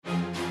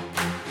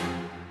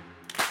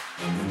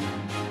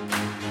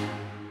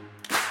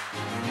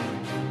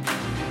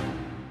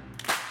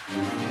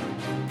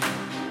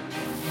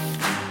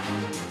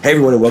Hey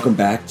everyone, and welcome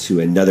back to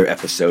another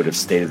episode of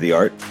State of the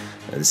Art.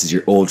 This is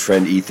your old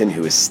friend Ethan,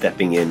 who is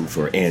stepping in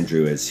for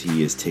Andrew as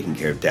he is taking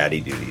care of daddy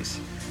duties.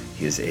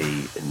 He is a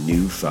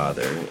new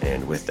father,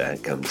 and with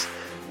that comes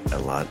a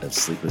lot of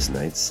sleepless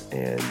nights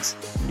and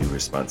new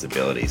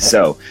responsibilities.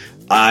 So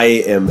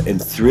I am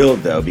thrilled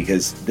though,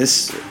 because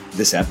this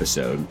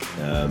episode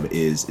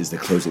is the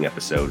closing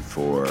episode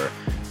for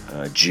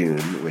June,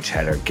 which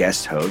had our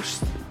guest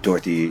host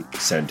Dorothy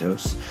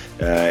Santos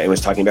and was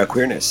talking about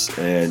queerness.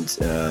 And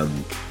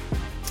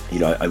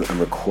I'm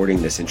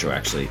recording this intro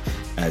actually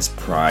as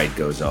Pride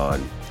goes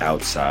on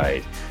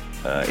outside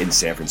in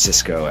San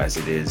Francisco, as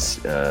it is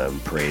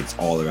parades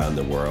all around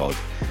the world.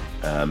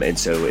 And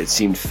so it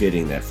seemed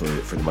fitting that for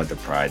the month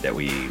of Pride that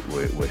we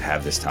would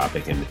have this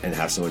topic and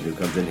have someone who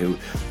comes in who,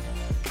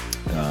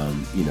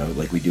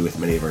 like we do with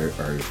many of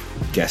our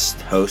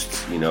guest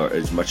hosts,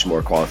 is much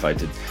more qualified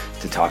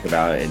to talk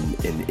about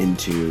and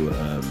into,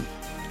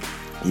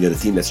 the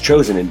theme that's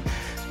chosen. And,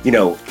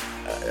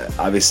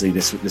 obviously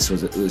this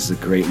was a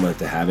great month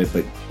to have it,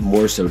 but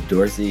more so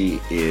Dorothy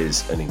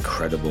is an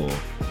incredible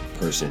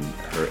person.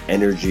 Her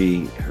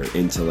energy, her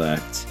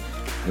intellect,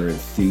 her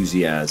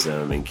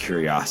enthusiasm and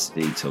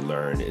curiosity to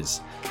learn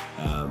is,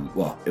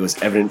 it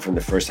was evident from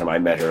the first time I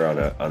met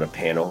her on a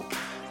panel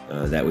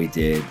that we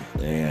did,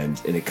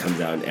 and it comes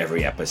out in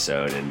every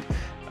episode. And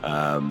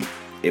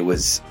it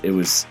was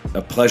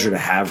a pleasure to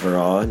have her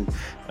on,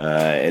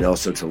 and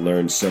also to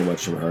learn so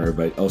much from her.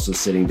 But also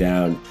sitting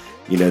down,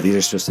 these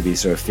are supposed to be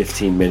sort of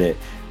 15-minute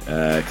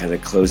kind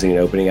of closing and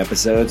opening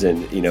episodes,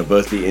 and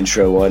both the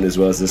intro one as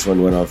well as this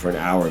one went on for an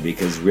hour,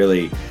 because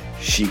really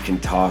she can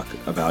talk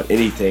about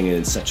anything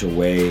in such a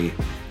way,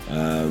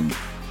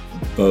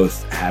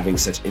 both having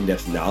such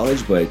in-depth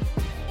knowledge, but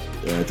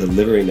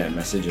delivering that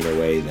message in a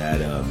way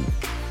that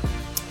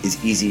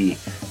is easy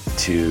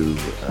to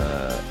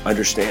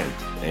understand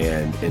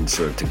and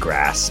sort of to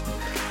grasp.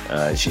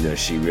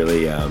 She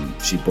really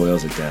she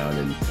boils it down,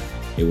 and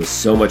it was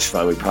so much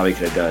fun. We probably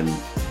could have done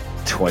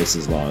twice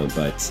as long,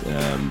 but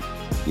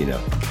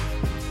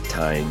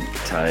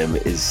time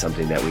is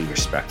something that we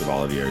respect of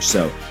all of yours.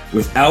 So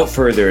without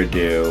further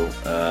ado,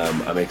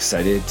 I'm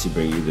excited to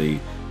bring you the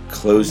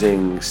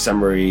closing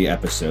summary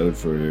episode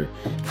for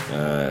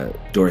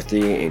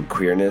Dorothy and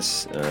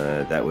queerness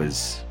that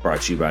was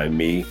brought to you by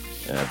me,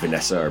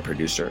 Vanessa, our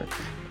producer,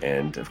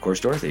 and of course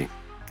Dorothy.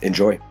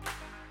 Enjoy.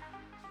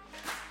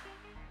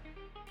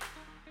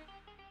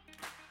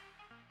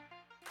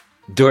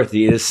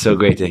 Dorothy, it is so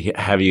great to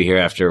have you here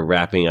after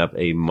wrapping up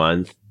a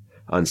month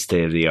on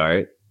State of the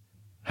Art.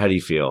 How do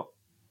you feel?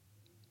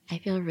 I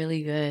feel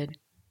really good.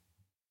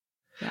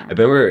 Yeah. I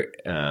remember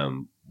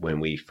when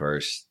we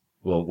first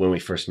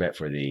met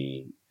for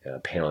the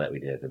panel that we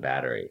did at the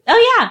Battery.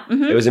 Oh yeah,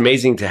 mm-hmm. It was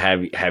amazing to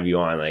have you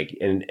on.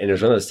 And it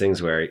was one of those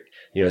things where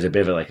it was a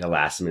bit of a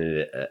last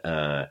minute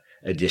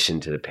addition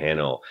to the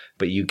panel,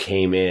 but you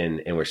came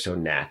in and were so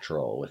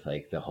natural with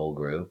the whole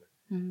group,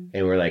 mm-hmm.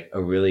 and we're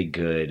a really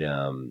good.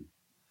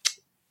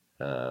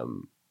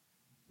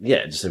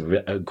 Just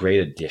a great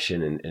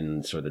addition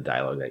in sort of the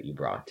dialogue that you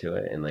brought to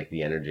it, and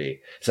the energy.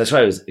 So that's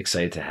why I was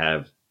excited to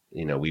have,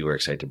 we were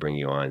excited to bring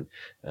you on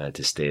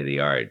to State of the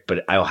Art.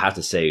 But I will have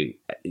to say,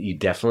 you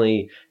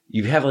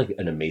have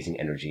an amazing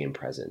energy and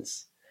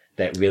presence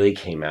that really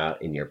came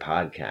out in your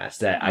podcast.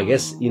 That I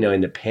guess,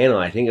 in the panel,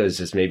 I think it was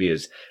just maybe it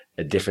was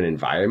a different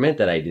environment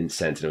that I didn't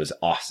sense. And it was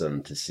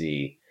awesome to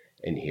see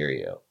and hear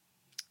you.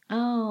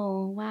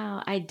 Oh,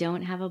 wow. I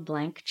don't have a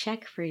blank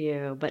check for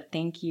you, but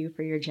thank you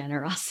for your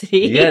generosity.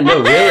 Yeah,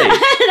 no, really.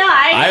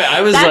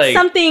 I was that's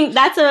something,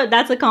 that's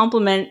a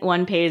compliment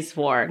one pays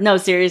for. No,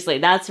 seriously,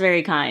 that's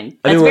very kind.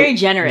 That's very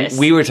generous.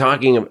 We were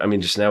talking,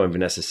 just now when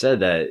Vanessa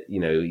said that,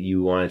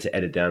 you wanted to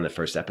edit down the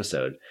first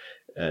episode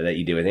that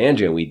you did with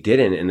Andrew, and we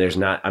didn't. And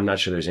I'm not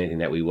sure there's anything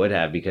that we would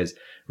have, because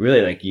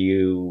really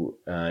you,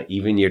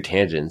 even your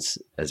tangents,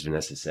 as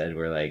Vanessa said,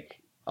 were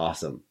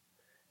awesome.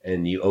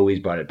 And you always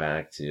brought it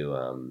back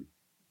to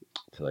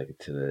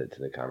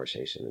the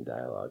conversation and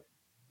dialogue.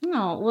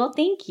 Oh, well,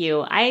 thank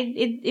you.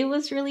 It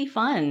was really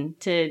fun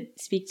to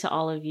speak to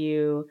all of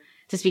you,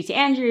 to speak to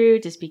Andrew,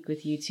 to speak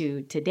with you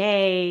two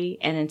today,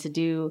 and then to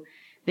do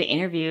the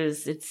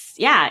interviews.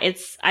 I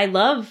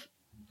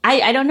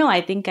don't know.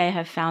 I think I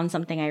have found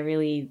something I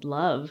really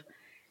love.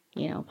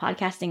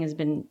 Podcasting has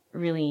been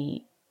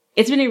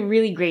it's been a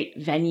really great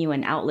venue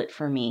and outlet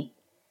for me.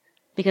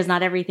 Because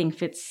not everything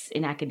fits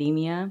in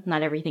academia.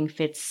 Not everything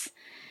fits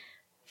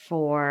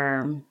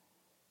for,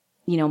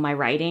 my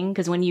writing.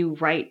 Because when you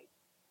write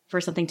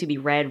for something to be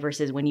read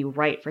versus when you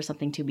write for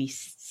something to be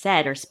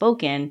said or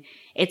spoken,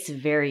 it's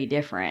very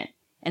different.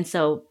 And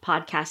so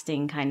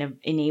podcasting kind of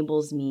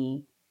enables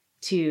me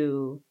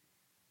to,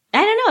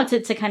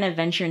 to kind of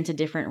venture into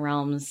different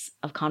realms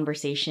of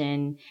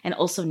conversation and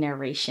also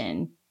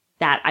narration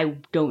that I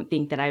don't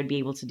think that I would be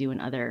able to do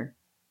in other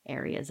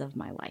areas of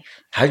my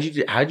life. How'd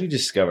you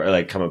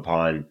discover, come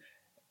upon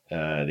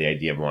the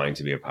idea of wanting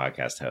to be a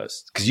podcast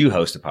host? Because you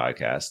host a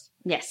podcast.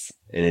 Yes.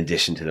 In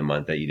addition to the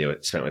month that you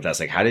spent with us,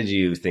 how did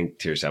you think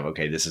to yourself,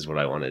 okay, this is what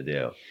I want to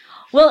do?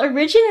 Well,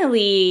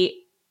 originally,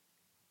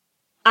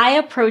 I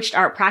approached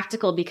Art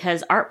Practical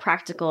because Art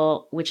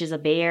Practical, which is a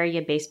Bay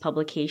Area based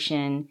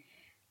publication,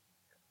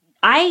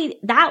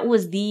 that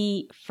was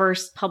the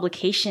first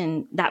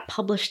publication that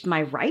published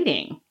my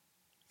writing.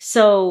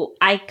 So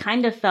I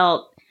kind of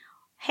felt,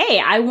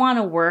 hey, I want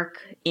to work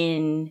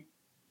in,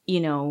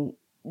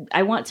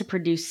 I want to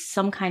produce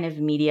some kind of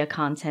media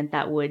content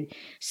that would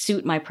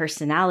suit my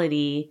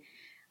personality.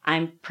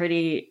 I'm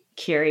pretty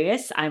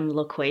curious. I'm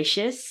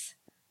loquacious,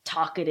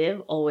 talkative,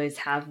 always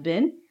have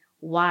been.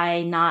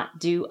 Why not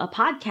do a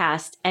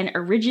podcast? And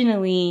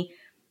originally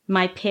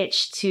my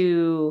pitch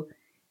to,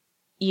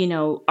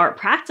 Art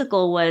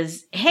Practical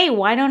was, hey,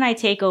 why don't I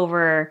take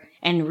over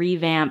and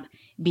revamp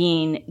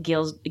Bean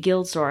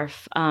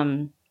Gilsdorf?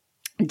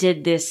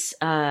 Did this,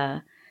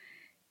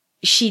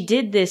 she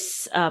did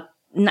this,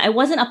 it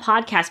wasn't a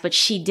podcast, but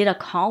she did a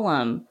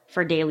column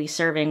for Daily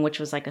Serving, which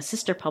was like a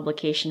sister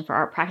publication for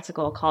Art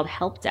Practical called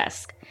Help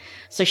Desk.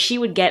 So she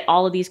would get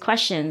all of these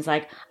questions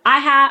like,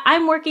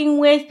 I'm working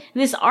with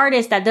this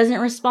artist that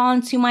doesn't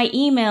respond to my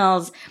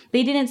emails.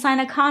 They didn't sign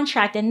a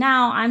contract. And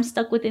now I'm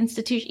stuck with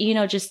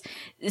institution, just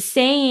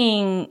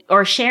saying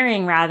or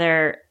sharing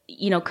rather,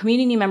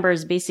 community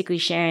members basically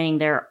sharing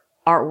their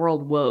art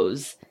world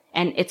woes.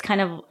 And it's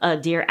kind of a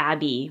Dear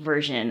Abby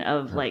version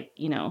of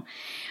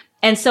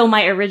and so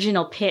my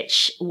original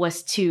pitch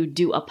was to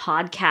do a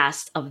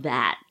podcast of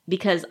that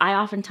because I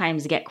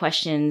oftentimes get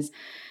questions,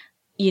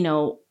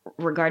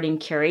 regarding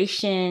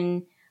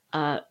curation.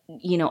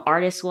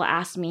 Artists will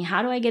ask me,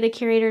 how do I get a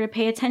curator to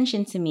pay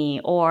attention to me?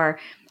 Or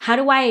how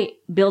do I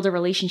build a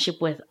relationship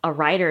with a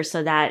writer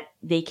so that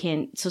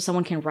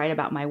someone can write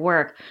about my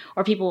work?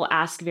 Or people will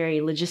ask very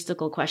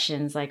logistical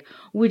questions like,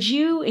 would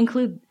you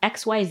include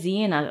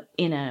XYZ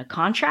in a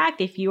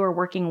contract if you are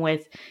working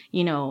with,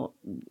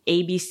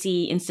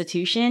 ABC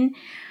institution?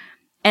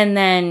 And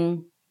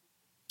then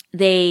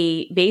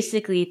they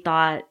basically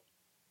thought,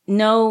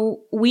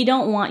 no, we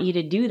don't want you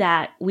to do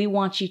that. We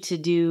want you to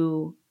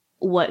do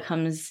what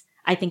comes,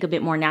 I think, a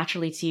bit more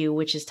naturally to you,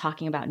 which is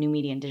talking about new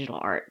media and digital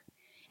art.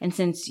 And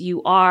since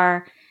you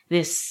are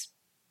this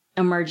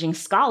emerging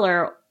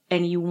scholar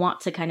and you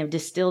want to kind of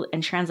distill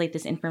and translate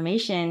this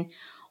information,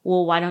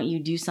 well, why don't you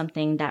do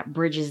something that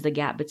bridges the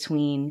gap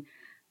between,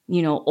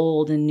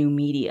 old and new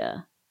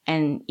media?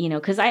 And,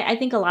 because I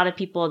think a lot of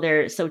people,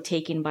 they're so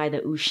taken by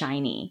the ooh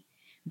shiny,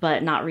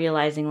 but not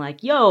realizing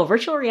like,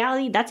 virtual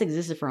reality, that's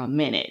existed for a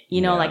minute.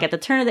 Like at the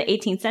turn of the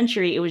 18th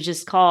century, it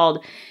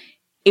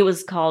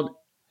was called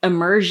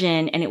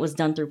immersion, and it was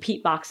done through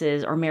peat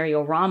boxes or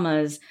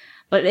Marioramas,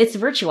 but it's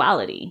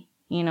virtuality,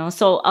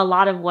 So a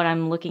lot of what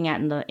I'm looking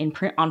at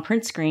on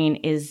print screen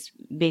is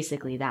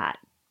basically that.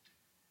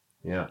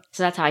 Yeah.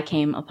 So that's how I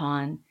came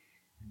upon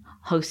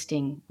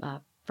hosting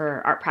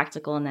for Art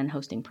Practical and then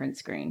hosting print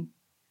screen.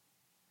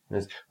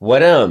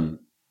 What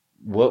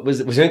was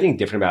there anything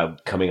different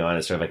about coming on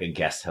as sort of like a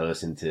guest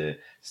host into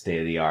State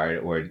of the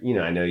Art? Or,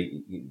 I know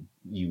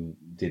you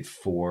did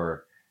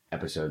 4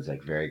 episodes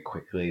like very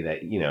quickly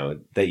that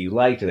you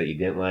liked or that you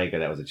didn't like or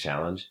that was a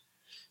challenge?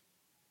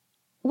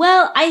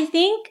 Well, I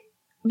think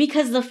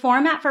because the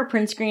format for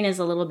print screen is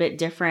a little bit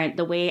different,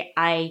 the way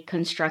I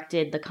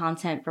constructed the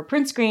content for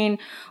print screen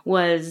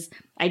was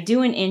I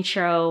do an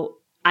intro,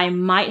 I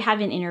might have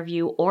an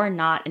interview or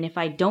not, and if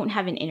I don't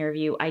have an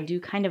interview, I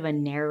do kind of a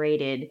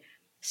narrated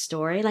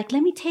story, like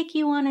let me take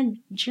you on a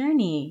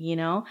journey,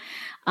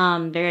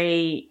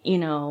 very,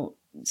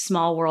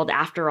 small world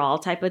after all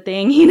type of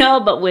thing,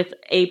 but with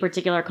a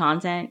particular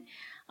content.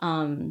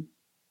 Not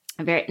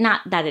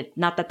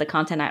that the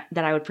content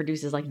that I would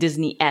produce is like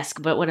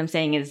Disney-esque, but what I'm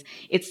saying is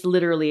it's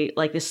literally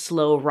like this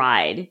slow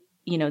ride,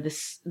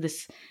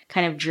 this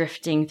kind of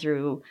drifting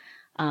through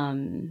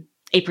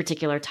a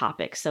particular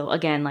topic. So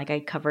again, like I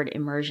covered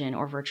immersion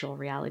or virtual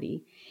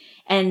reality.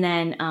 And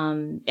then,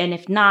 and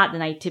if not,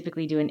 then I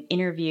typically do an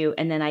interview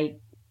and then I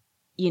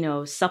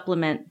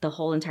supplement the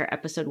whole entire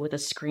episode with a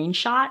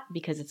screenshot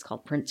because it's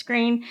called print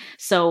screen.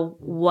 So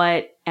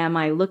what am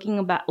I looking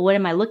at? What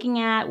am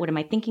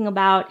I thinking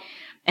about?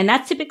 And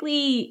that's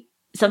typically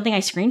something I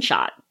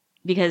screenshot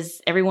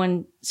because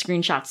everyone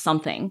screenshots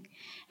something,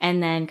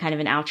 and then kind of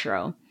an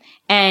outro.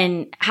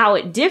 And how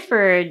it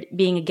differed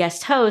being a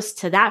guest host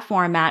to that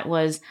format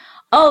was,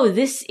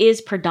 this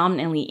is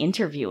predominantly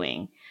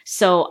interviewing.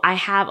 So I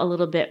have a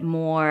little bit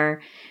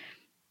more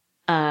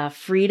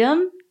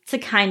freedom to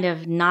kind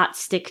of not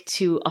stick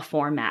to a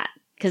format,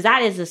 because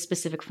that is a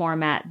specific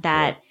format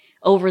that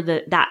over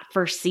that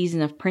first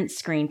season of print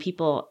screen,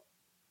 people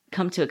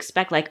come to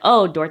expect like,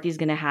 Dorothy's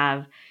going to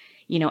have,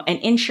 an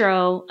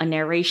intro, a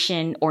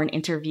narration or an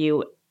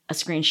interview, a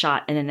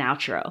screenshot and an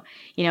outro.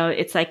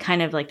 It's like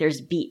kind of like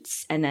there's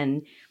beats and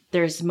then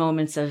there's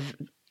moments of,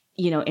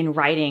 in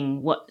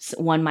writing what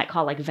one might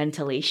call like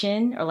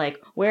ventilation or like,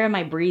 where am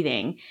I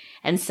breathing?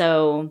 And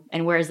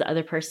where is the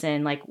other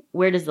person? Like,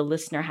 where does the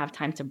listener have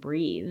time to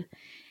breathe?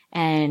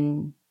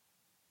 And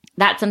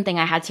that's something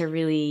I had to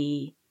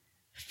really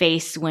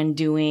face when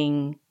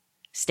doing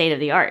State of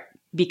the Art,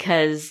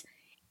 because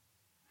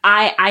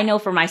I know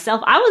for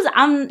myself,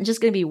 I'm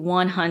just going to be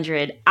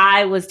 100.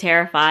 I was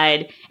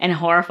terrified and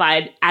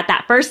horrified at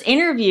that first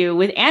interview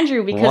with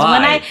Andrew because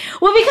Why?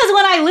 because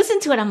when I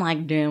listened to it, I'm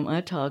like, damn,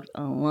 I talked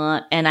a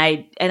lot. And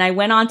I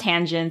went on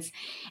tangents.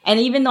 And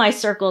even though I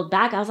circled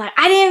back, I was like,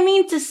 I didn't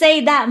mean to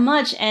say that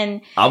much. And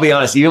I'll be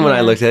honest, even when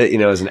I looked at it,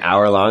 it was an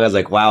hour long. I was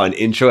like, wow, an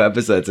intro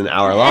episode's an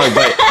hour long.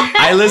 But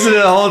I listened to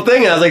the whole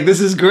thing and I was like, this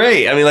is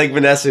great. I mean, like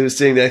Vanessa, who's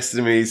sitting next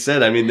to me,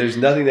 said, I mean, there's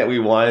nothing that we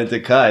wanted to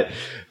cut.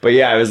 But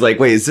yeah, I was like,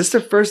 wait, is this the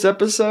first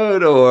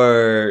episode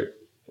or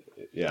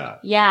yeah?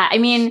 Yeah, I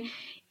mean,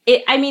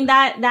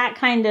 that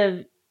kind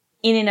of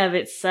in and of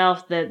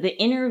itself, the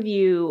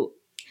interview,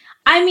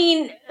 I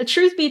mean,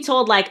 truth be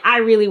told, like, I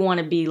really want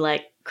to be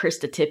like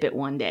Krista Tippett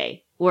one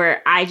day,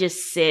 where I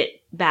just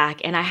sit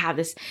back and I have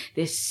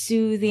this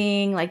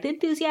soothing, like the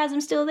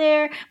enthusiasm's still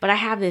there, but I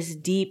have this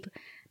deep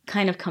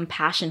kind of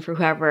compassion for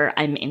whoever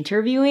I'm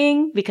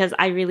interviewing because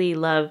I really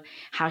love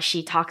how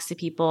she talks to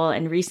people.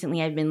 And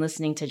recently I've been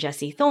listening to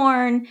Jesse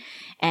Thorne,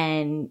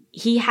 and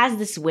he has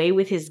this way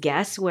with his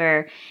guests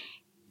where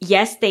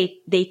yes,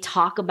 they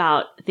talk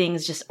about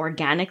things just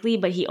organically,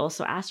 but he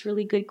also asks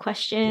really good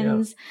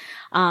questions.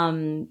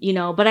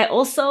 Yeah. But I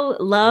also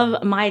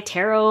love my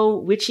tarot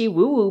witchy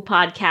woo woo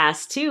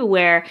podcast too,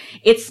 where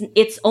it's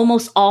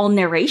almost all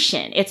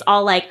narration. It's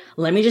all like,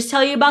 let me just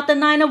tell you about the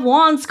 9 of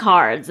Wands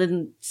cards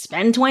and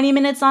spend 20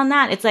 minutes on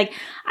that. It's like,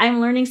 I'm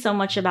learning so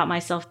much about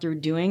myself through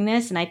doing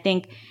this. And I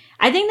think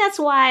that's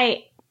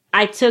why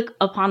I took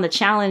upon the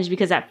challenge,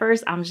 because at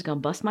first I'm just going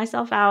to bust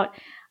myself out.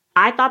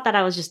 I thought that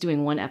I was just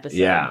doing one episode.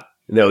 Yeah.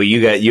 No,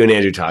 you and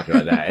Andrew talked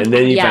about that. And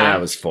then you found out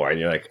it was 4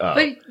 and you're like, oh.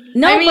 But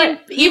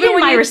even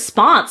my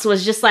response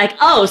was just like,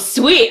 oh,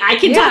 sweet. I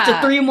can talk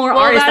to 3 more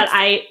artists that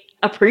I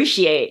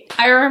appreciate.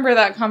 I remember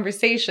that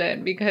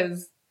conversation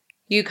because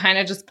you kind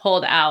of just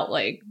pulled out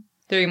like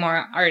 3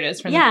 more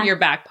artists from your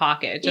back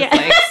pocket. Just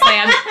like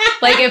slammed.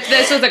 Like if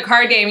this was a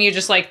card game, you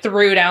just like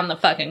threw down the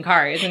fucking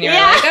cards and you're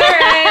like, all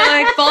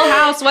right, like full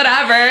house,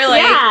 whatever.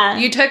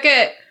 Like you took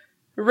it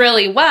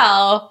really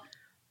well.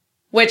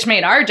 Which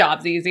made our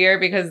jobs easier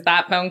because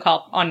that phone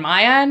call on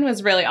my end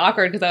was really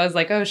awkward because I was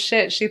like, oh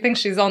shit, she thinks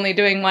she's only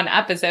doing 1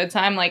 episode. So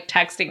I'm like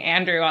texting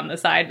Andrew on the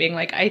side being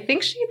like, I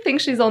think she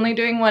thinks she's only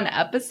doing 1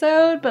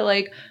 episode, but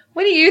like,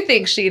 what do you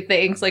think she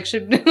thinks? Like,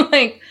 should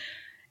like,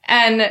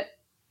 and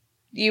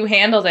you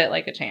handled it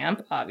like a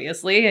champ,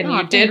 obviously, and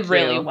you did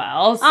really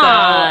well. So,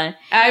 I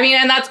mean,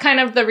 and that's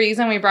kind of the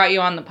reason we brought you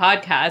on the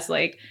podcast.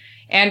 Like,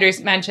 Andrew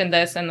mentioned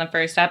this in the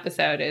first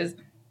episode is,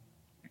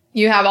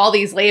 you have all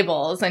these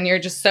labels and you're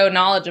just so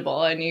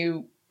knowledgeable and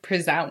you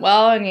present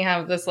well and you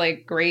have this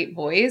like great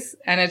voice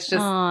and it's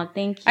just,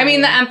 thank you. I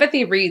mean, the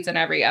empathy reads in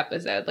every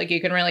episode. Like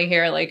you can really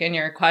hear like in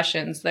your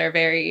questions, they're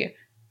very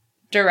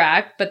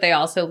direct, but they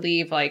also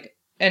leave like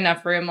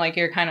enough room. Like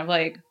you're kind of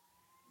like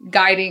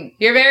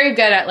you're very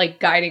good at like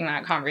guiding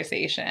that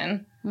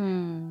conversation.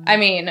 I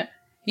mean,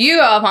 you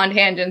go off on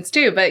tangents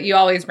too, but you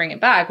always bring it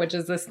back, which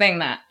is this thing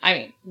that, I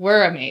mean,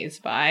 we're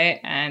amazed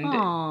by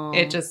and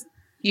it just,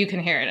 you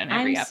can hear it in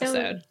every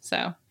episode.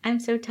 So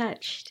I'm so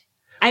touched.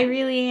 I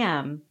really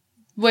am.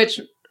 Which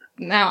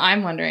now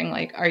I'm wondering,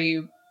 like, are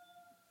you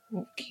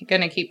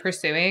going to keep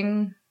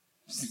pursuing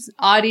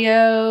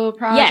audio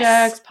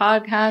projects,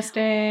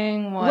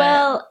 podcasting? What?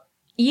 Well,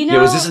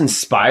 was this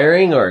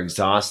inspiring or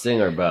exhausting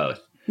or both?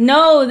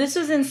 No, this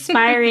was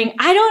inspiring.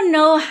 I don't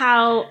know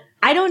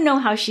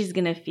how she's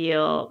going to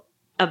feel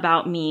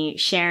about me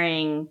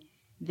sharing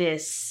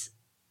this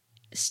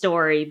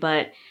story,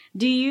 but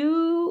do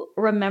you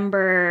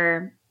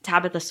remember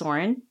Tabitha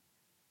Soren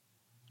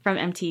from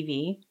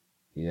MTV?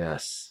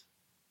 Yes.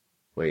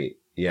 Wait,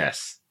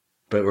 yes.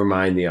 But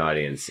remind the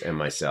audience and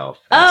myself.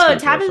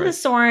 Tabitha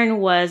Soren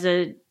was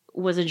a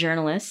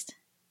journalist,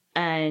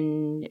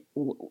 and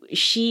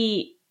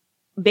she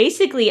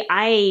basically,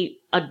 I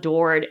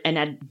adored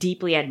and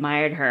deeply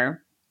admired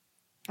her.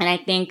 And I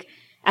think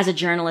as a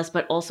journalist,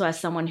 but also as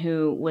someone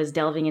who was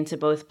delving into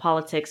both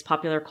politics,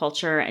 popular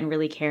culture, and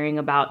really caring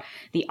about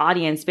the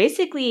audience.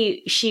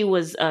 Basically,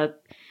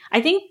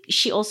 I think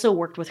she also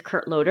worked with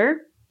Kurt Loder,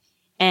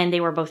 and they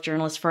were both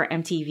journalists for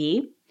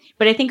MTV.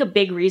 But I think a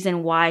big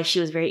reason why she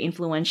was very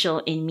influential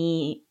in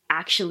me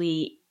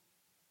actually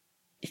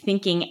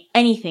thinking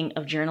anything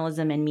of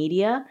journalism and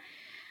media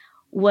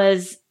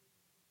was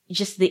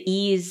just the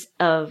ease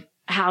of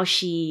how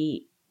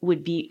she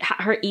would be,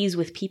 her ease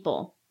with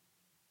people.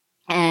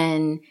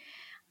 And,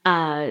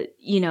 I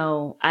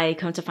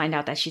come to find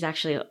out that she's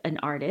actually an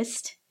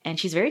artist, and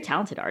she's a very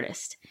talented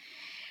artist.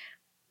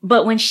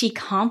 But when she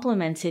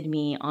complimented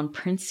me on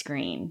print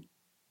screen,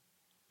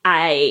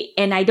 I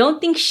don't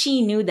think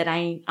she knew that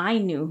I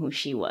knew who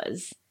she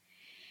was.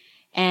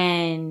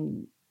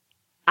 And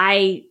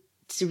I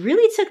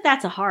really took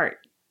that to heart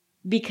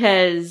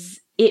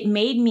because it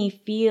made me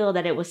feel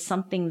that it was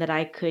something that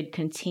I could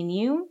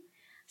continue,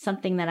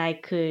 something that I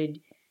could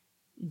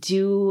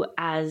do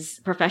as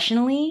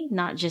professionally,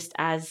 not just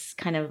as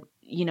kind of,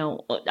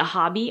 a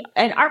hobby.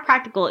 And Art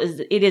Practical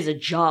is a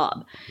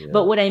job. Yeah.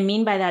 But what I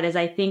mean by that is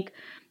I think,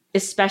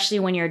 especially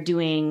when you're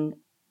doing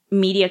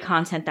media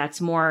content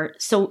that's more,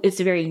 so it's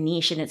very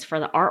niche and it's for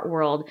the art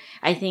world,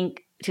 I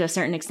think to a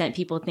certain extent,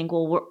 people think,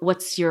 well,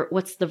 what's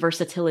the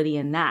versatility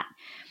in that?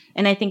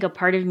 And I think a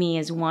part of me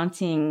is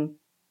wanting,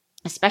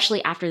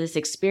 especially after this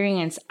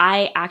experience,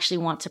 I actually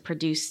want to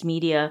produce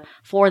media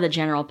for the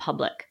general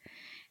public.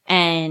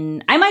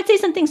 And I might say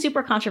something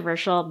super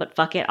controversial, but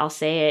fuck it, I'll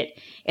say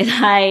it. And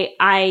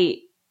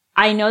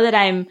I know that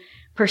I'm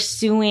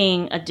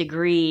pursuing a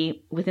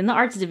degree within the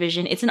arts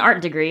division. It's an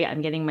art degree.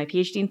 I'm getting my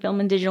PhD in film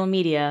and digital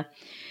media.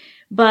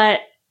 But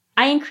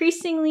I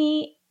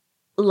increasingly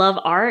love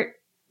art,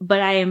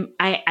 but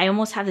I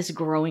almost have this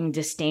growing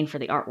disdain for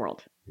the art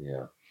world.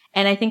 Yeah.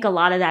 And I think a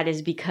lot of that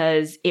is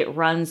because it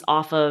runs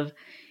off of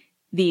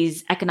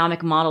these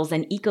economic models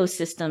and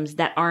ecosystems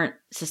that aren't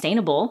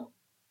sustainable.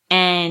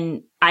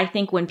 And I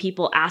think when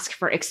people ask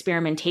for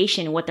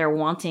experimentation, what they're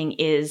wanting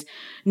is,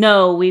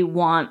 no, we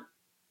want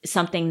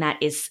something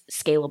that is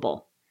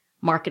scalable,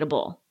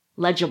 marketable,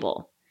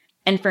 legible.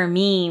 And for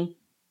me,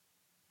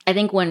 I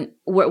think when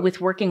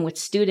with working with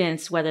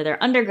students, whether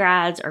they're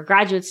undergrads or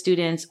graduate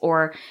students,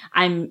 or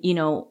I'm,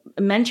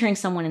 mentoring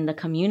someone in the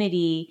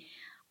community,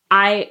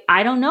 I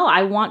don't know.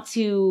 I want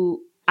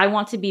to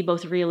be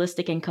both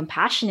realistic and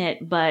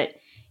compassionate, but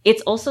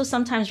it's also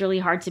sometimes really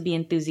hard to be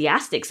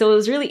enthusiastic. So it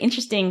was really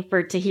interesting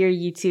to hear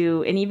you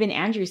two and even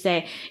Andrew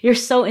say, you're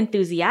so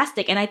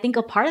enthusiastic. And I think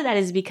a part of that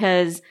is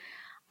because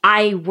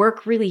I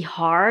work really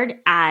hard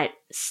at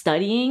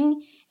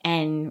studying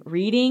and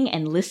reading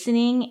and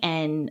listening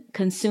and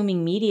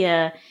consuming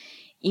media,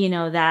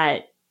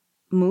 that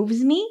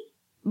moves me,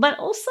 but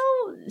also,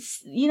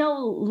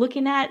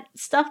 looking at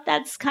stuff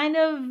that's kind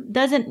of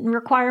doesn't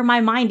require my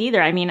mind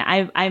either. I mean,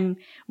 I'm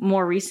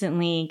more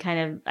recently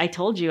I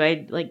told you,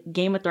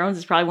 Game of Thrones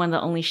is probably one of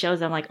the only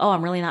shows I'm like, oh,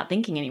 I'm really not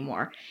thinking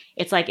anymore.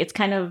 It's like, it's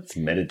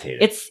meditative.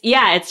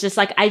 It's just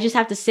like, I just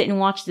have to sit and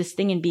watch this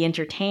thing and be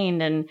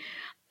entertained. And,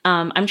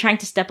 I'm trying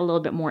to step a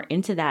little bit more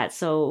into that.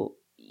 So,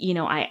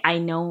 I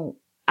know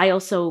I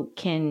also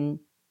can,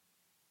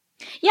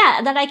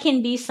 that I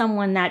can be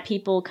someone that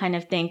people kind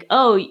of think,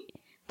 oh,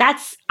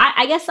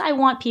 I guess I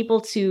want people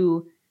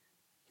to,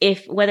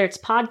 whether it's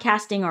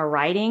podcasting or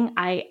writing,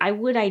 I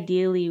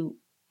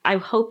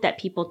hope that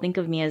people think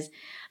of me as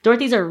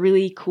Dorothy's a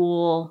really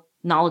cool,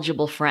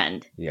 knowledgeable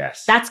friend.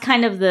 Yes. That's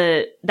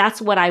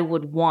that's what I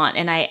would want.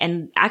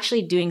 And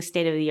actually doing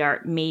State of the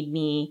Art made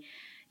me,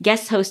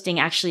 guest hosting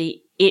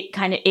actually,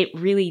 it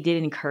really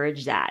did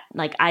encourage that.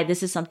 Like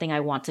this is something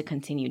I want to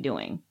continue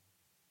doing.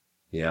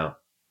 Yeah.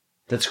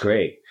 That's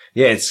great.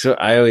 Yeah, it's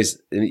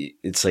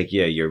like,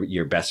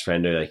 your best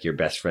friend or like your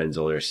best friend's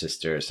older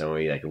sister or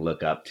someone you like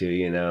look up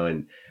to,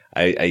 and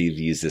I've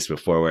used this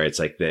before where it's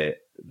like the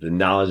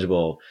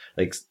knowledgeable,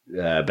 like,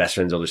 best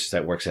friend's older sister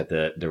that works at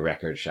the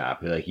record shop.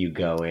 Like you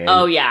go in.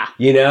 Oh yeah.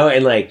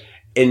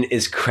 And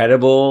is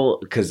credible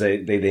because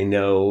they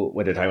know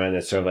what they're talking about, and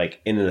it's sort of like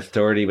in an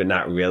authority, but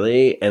not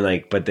really.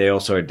 And but they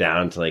also are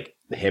down to like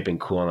hip and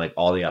cool and like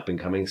all the up and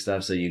coming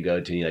stuff. So you go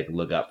to and you like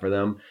look up to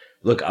them,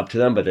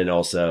 but then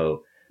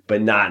also,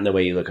 but not in the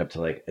way you look up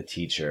to like a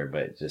teacher,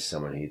 but just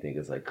someone who you think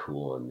is like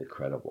cool and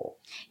incredible.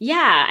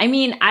 Yeah. I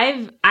mean,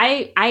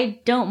 I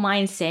don't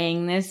mind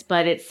saying this,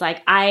 but it's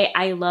like,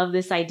 I love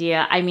this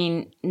idea. I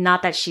mean,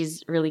 not that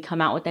she's really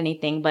come out with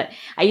anything, but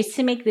I used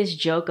to make this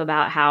joke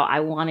about how I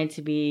wanted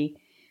to be,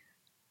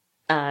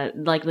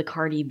 like the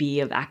Cardi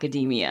B of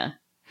academia.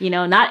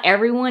 Not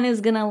everyone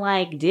is gonna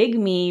like dig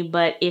me,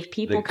 but if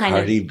people the kind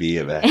Cardi of B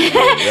of academia,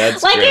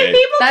 that's like great. if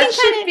people that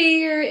should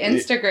be your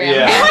Instagram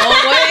handle.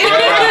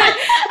 Yeah.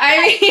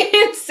 I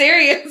mean,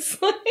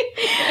 seriously.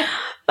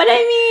 But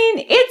I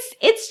mean,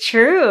 it's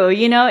true.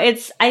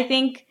 I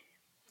think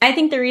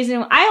the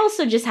reason I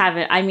also just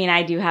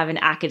I do have an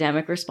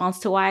academic response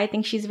to why I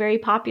think she's very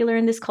popular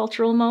in this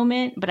cultural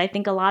moment, but I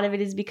think a lot of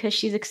it is because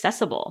she's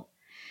accessible.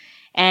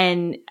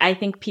 And I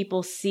think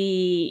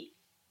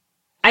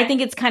I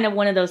think it's kind of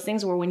one of those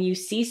things where when you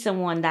see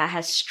someone that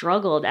has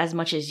struggled as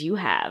much as you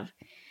have,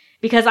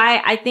 because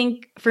I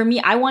think for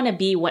me, I want to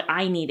be what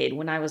I needed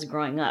when I was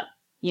growing up.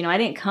 I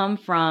didn't come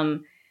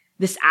from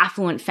this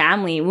affluent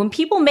family. When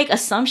people make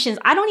assumptions,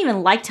 I don't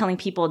even like telling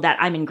people that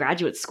I'm in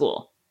graduate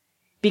school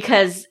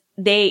because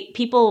a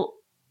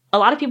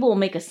lot of people will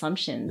make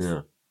assumptions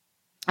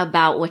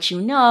about what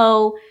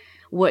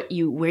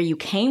where you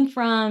came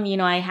from.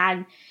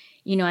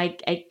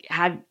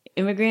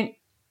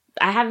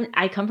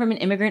 I come from an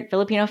immigrant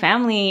Filipino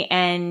family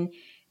and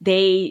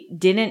they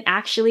didn't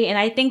actually, and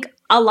I think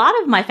a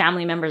lot of my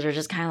family members are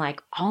just kind of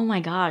like, oh my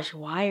gosh,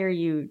 why are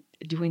you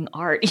doing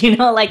art?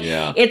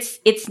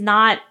 It's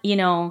not,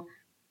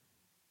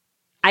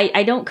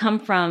 I don't come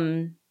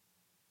from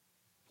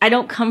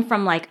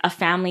like a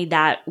family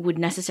that would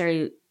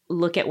necessarily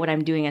look at what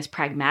I'm doing as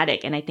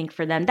pragmatic. And I think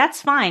for them,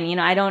 that's fine.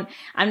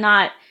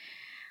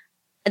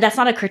 That's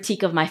not a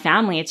critique of my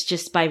family. It's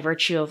just by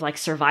virtue of like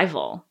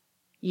survival.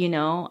 And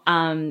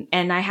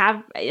I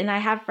have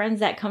friends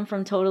that come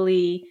from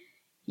totally,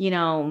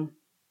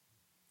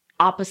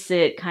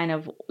 opposite kind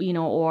of,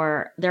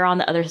 or they're on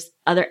the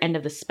other end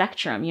of the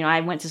spectrum. I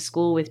went to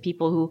school with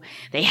people who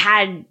they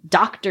had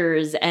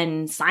doctors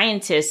and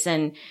scientists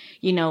and,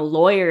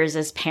 lawyers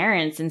as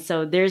parents. And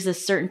so there's a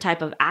certain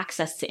type of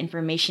access to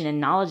information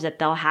and knowledge that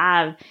they'll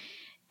have,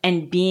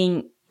 and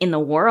being in the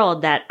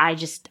world that I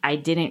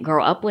didn't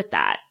grow up with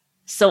that.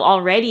 So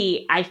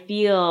already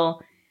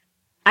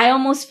I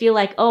almost feel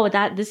like,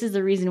 this is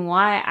the reason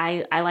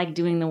why I like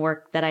doing the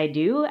work that I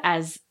do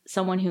as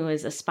someone who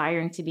is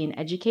aspiring to be an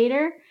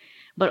educator,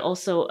 but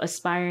also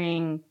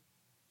aspiring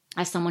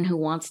as someone who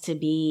wants to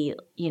be,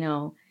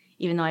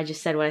 even though I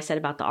just said what I said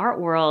about the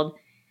art world,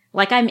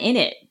 like I'm in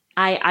it.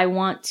 I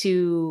want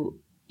to,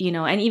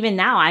 and even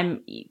now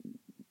I'm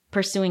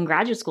pursuing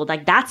graduate school.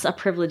 Like that's a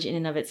privilege in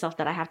and of itself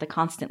that I have to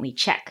constantly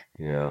check.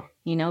 Yeah.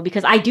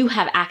 Because I do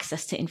have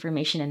access to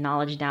information and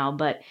knowledge now,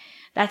 but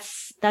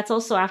that's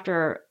also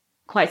after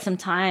quite some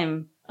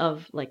time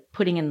of like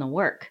putting in the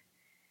work,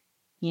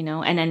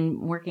 and then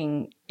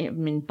working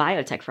in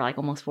biotech for like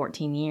almost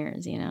 14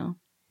 years,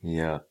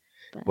 Yeah.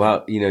 But,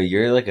 well,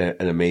 you're like an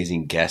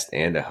amazing guest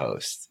and a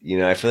host.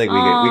 I feel like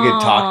we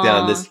could talk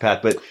down this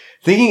path, but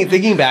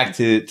thinking back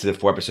to the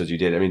 4 episodes you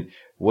did, I mean,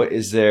 what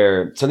is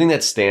there something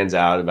that stands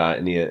out about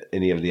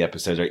any of the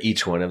episodes or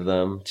each one of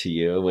them to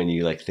you when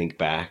you like think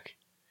back?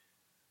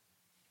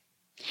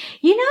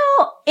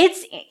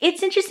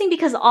 It's interesting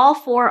because all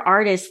 4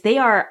 artists, they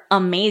are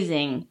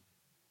amazing.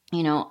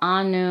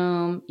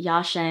 Anum,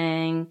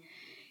 Yasheng,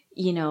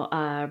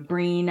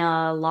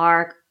 Brina,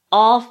 Lark,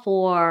 all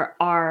 4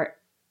 are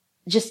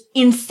just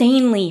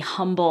insanely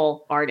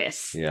humble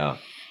artists. Yeah.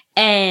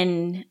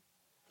 And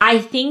I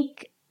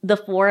think the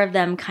 4 of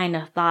them kind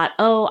of thought,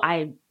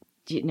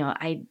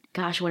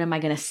 gosh, what am I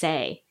going to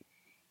say?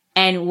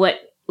 And what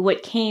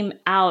came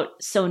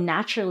out so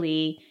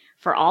naturally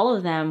for all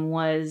of them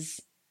was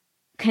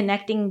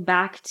connecting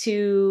back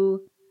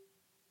to,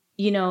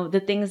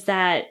 the things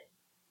that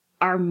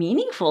are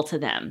meaningful to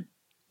them,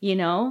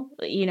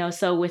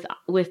 so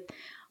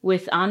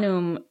with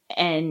Anum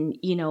and,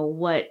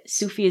 what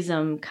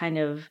Sufism kind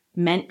of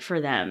meant for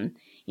them,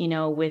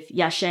 with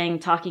Yasheng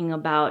talking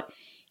about,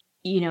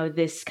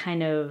 this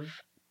kind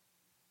of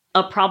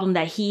a problem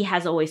that he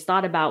has always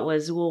thought about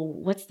was, well,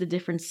 what's the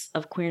difference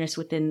of queerness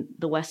within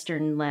the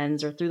Western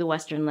lens or through the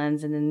Western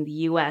lens and in the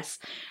US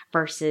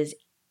versus,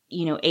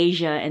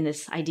 Asia and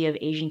this idea of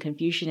Asian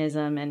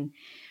Confucianism and,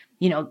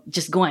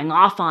 just going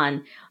off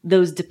on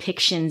those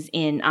depictions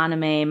in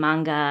anime,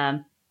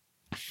 manga,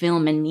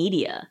 film, and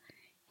media.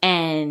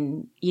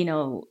 And,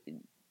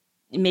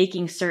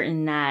 making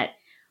certain that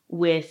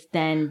with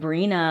then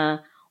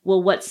Brina,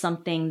 well, what's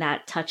something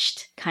that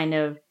touched kind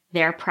of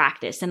their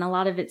practice? And a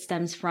lot of it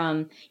stems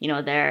from,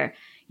 their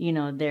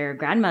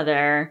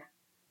grandmother,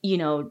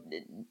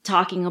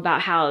 talking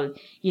about how,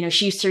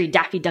 she used to read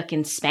Daffy Duck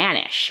in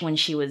Spanish when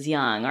she was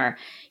young, or,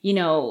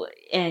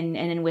 and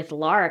then with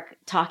Lark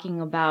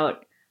talking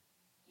about,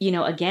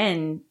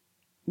 again,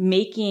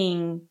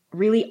 making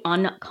really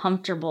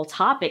uncomfortable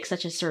topics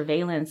such as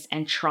surveillance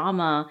and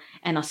trauma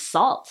and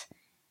assault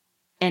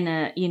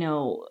and,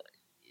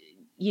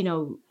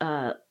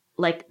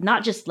 like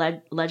not just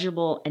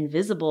legible and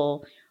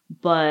visible,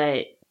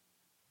 but,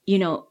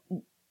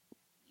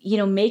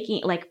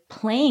 making like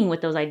playing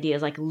with those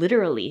ideas, like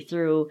literally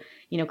through,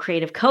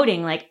 creative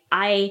coding. Like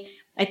I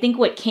think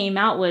what came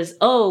out was,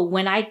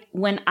 when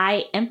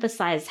I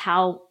emphasized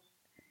how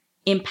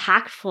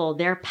impactful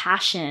their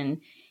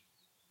passion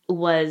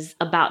was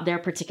about their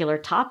particular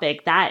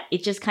topic, that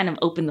it just kind of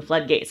opened the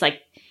floodgates.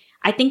 Like,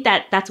 I think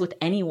that's with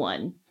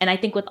anyone. And I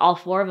think with all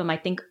 4 of them, I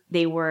think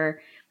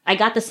I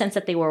got the sense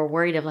that they were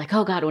worried of like,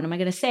 oh God, what am I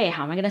going to say?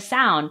 How am I going to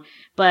sound?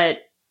 But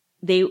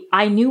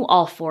I knew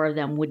all 4 of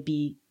them would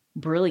be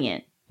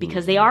brilliant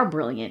because they are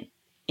brilliant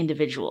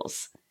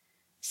individuals.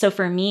 So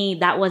for me,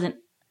 that wasn't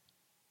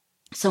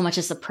so much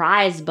a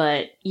surprise,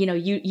 but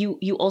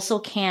you also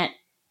can't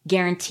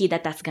guarantee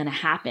that that's going to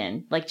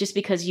happen. Like just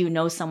because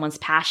someone's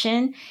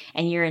passion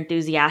and you're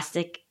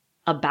enthusiastic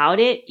about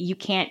it,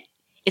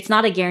 it's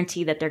not a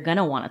guarantee that they're going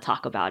to want to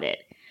talk about it.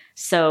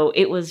 So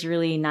it was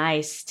really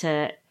nice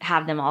to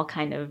have them all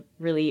kind of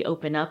really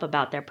open up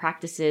about their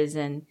practices.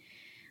 And,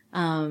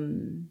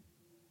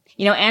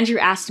 Andrew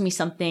asked me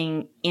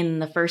something in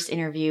the first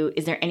interview,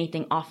 is there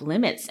anything off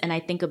limits? And I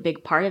think a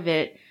big part of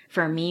it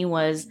for me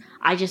was,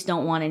 I just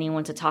don't want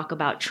anyone to talk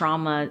about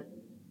trauma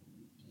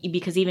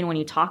because even when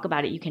you talk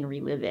about it, you can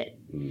relive it.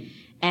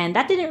 And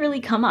that didn't really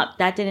come up.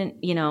 That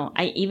didn't,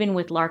 even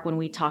with Lark, when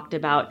we talked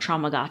about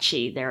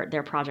Traumagachi,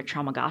 their project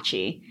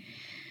Traumagachi,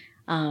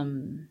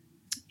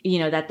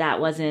 that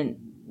wasn't,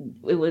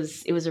 it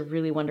was a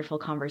really wonderful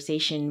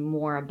conversation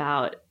more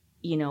about,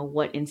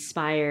 what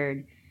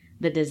inspired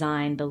the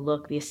design, the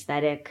look, the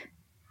aesthetic,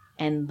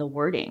 and the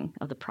wording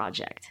of the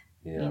project,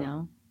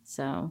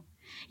 so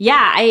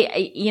yeah,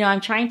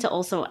 I'm trying to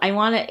also,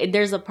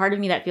 there's a part of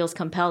me that feels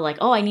compelled, like,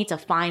 I need to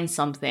find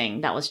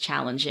something that was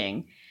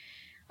challenging.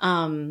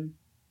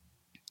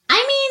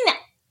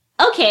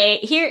 Okay,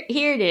 here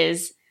it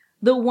is.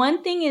 The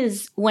one thing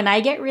is when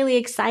I get really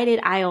excited,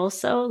 I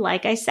also,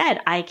 like I said,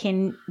 I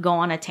can go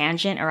on a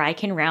tangent or I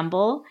can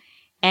ramble.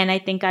 And I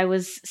think I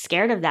was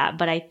scared of that.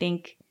 But I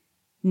think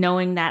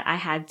knowing that I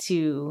had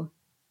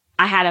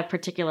a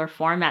particular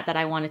format that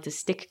I wanted to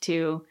stick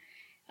to,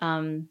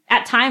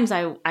 at times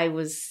I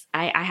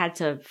had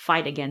to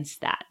fight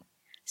against that.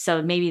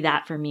 So maybe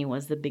that for me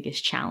was the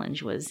biggest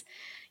challenge was,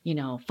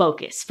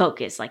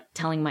 focus, like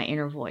telling my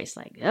inner voice,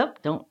 like, oh,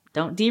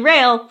 don't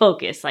derail,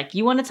 focus. Like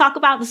you want to talk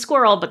about the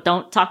squirrel, but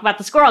don't talk about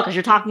the squirrel because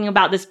you're talking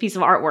about this piece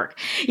of artwork,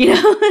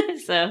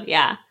 So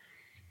yeah.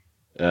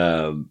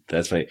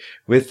 That's funny.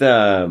 With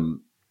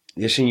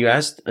Yasheng, you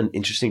asked an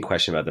interesting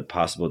question about the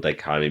possible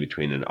dichotomy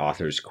between an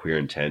author's queer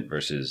intent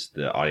versus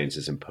the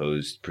audience's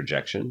imposed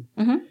projection.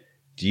 Mm-hmm.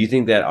 Do you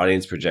think that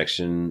audience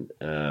projection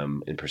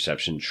and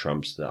perception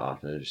trumps the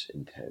author's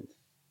intent?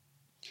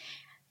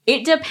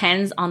 It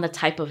depends on the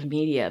type of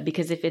media,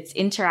 because if it's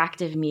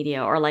interactive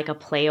media or like a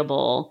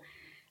playable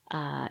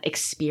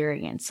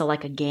experience, so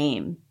like a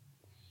game,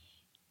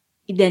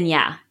 then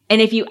yeah. And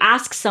if you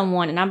ask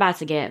someone, and I'm about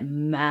to get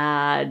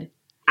mad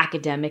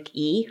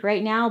academic-y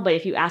right now, but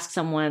if you ask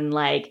someone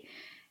like,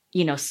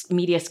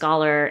 media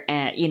scholar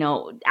and,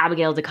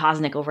 Abigail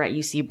DeKosnik over at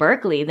UC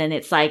Berkeley, then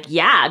it's like,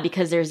 yeah,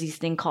 because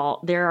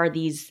there are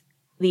these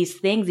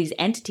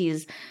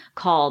entities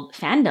called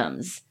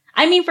fandoms.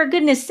 I mean, for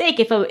goodness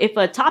sake, if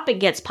a topic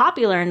gets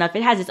popular enough,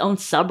 it has its own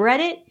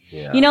subreddit.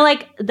 Yeah.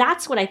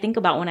 That's what I think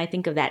about when I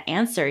think of that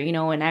answer,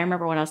 and I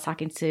remember when I was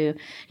talking to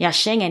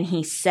Yasheng and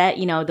he said,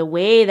 the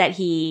way that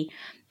he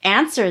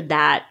answered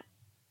that,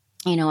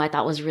 I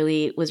thought was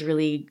really,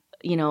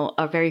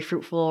 a very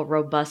fruitful,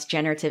 robust,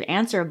 generative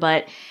answer.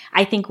 But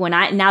I think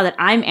now that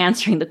I'm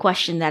answering the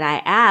question that I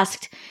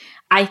asked,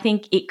 I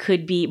think it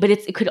could be, but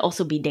it could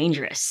also be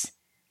dangerous,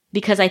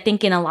 because I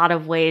think in a lot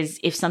of ways,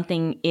 if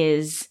something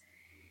is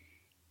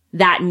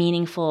that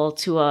meaningful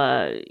to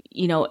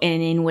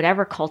in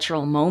whatever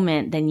cultural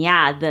moment, then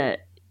yeah,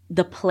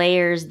 the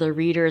players, the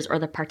readers, or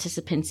the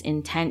participants'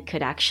 intent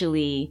could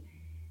actually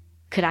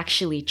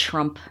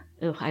trump.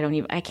 Oh, I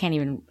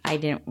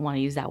didn't want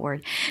to use that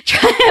word,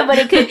 but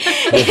it could,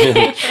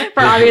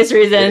 for obvious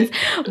reasons,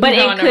 but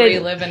it could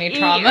relive any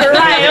trauma. Right.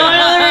 I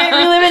don't want to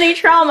relive any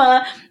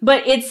trauma,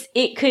 but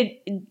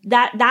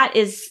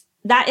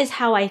that is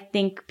how I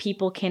think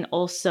people can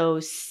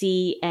also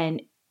see,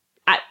 and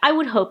I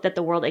would hope that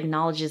the world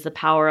acknowledges the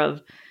power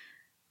of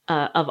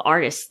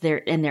artists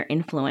and their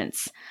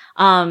influence.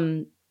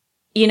 But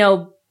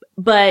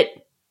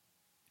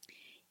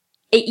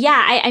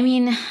I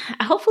mean,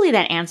 hopefully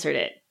that answered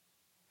it.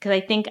 Because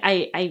I think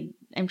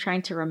I'm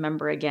trying to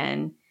remember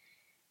again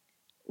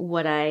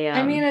what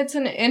I mean, it's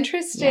an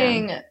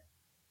interesting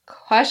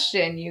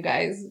question you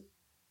guys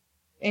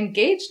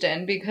engaged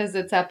in, because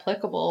it's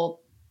applicable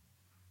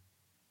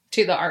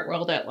to the art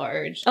world at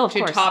large, to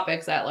course.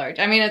 Topics at large.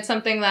 I mean, it's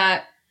something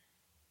that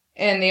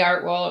in the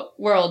art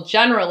world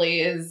generally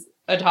is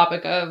a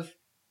topic of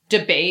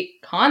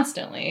debate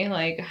constantly.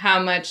 Like,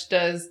 how much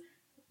does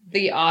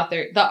the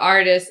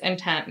artist's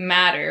intent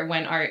matter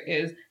when art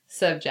is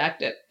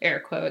subjective,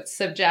 air quotes,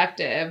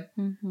 subjective?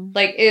 Mm-hmm.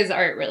 Like, is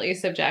art really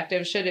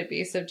subjective? Should it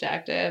be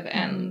subjective?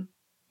 And,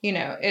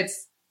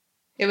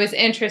 it was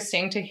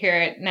interesting to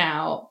hear it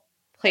now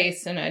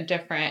placed in a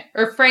different,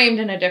 or framed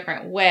in a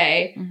different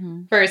way,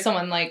 mm-hmm. for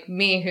someone like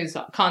me who's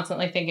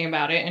constantly thinking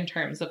about it in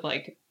terms of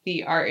like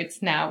the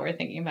arts. Now we're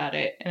thinking about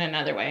it in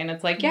another way. And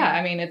it's like, yeah,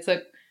 I mean, it's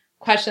a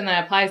question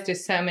that applies to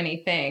so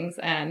many things,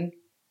 and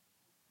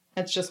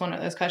it's just one of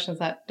those questions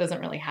that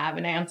doesn't really have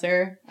an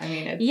answer. I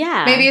mean,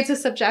 maybe it's a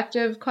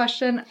subjective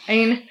question. I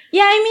mean,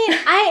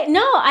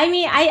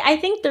 I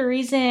think the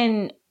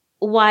reason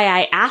why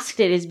I asked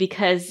it is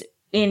because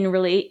in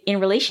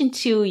relation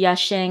to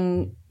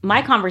Yasheng,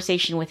 my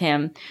conversation with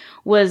him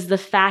was the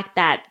fact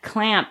that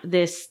Clamp,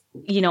 this,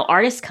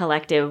 artist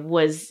collective,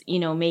 was,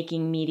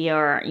 making media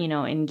or,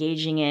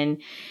 engaging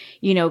in,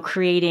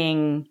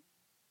 creating,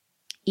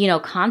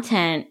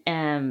 content,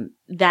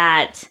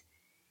 that,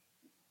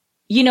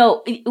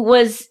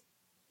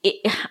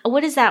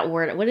 what is that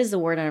word? What is the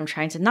word I'm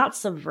trying to, not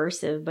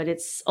subversive, but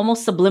it's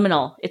almost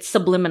subliminal. It's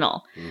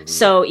subliminal. Mm-hmm.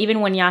 So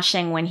even when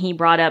Yasheng, when he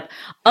brought up,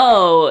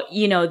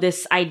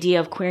 this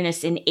idea of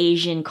queerness in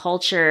Asian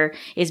culture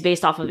is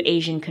based off of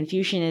Asian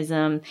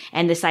Confucianism,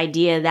 and this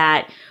idea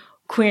that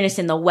queerness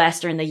in the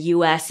West or in the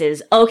US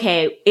is,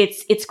 okay,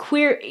 it's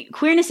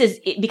queerness is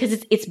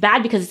because it's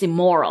bad because it's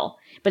immoral.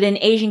 But in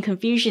Asian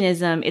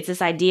Confucianism, it's this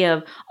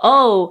idea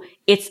of,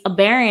 it's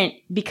aberrant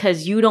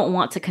because you don't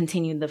want to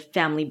continue the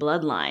family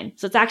bloodline.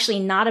 So it's actually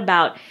not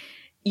about,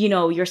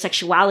 your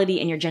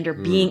sexuality and your gender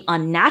being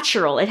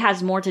unnatural. It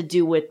has more to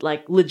do with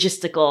like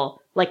logistical,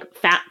 like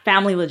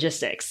family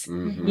logistics,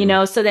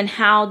 mm-hmm. So then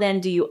how then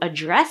do you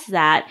address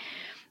that?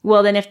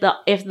 Well, then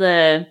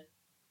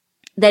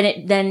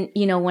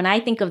when I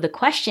think of the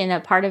question, a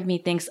part of me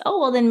thinks,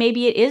 then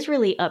maybe it is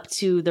really up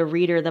to the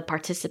reader, the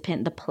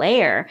participant, the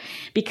player,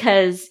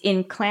 because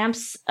in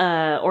Clamp's,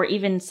 or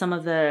even some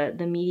of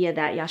the media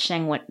that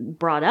Yasheng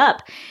brought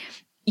up,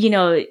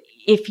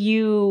 if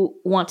you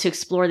want to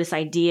explore this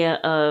idea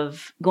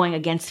of going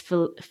against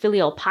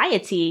filial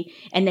piety,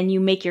 and then you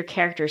make your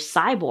characters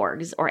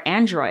cyborgs or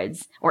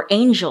androids or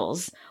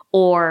angels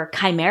or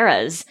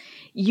chimeras,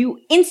 you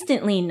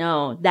instantly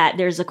know that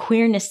there's a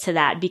queerness to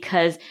that,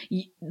 because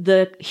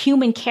the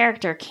human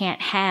character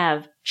can't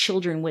have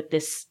children with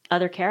this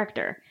other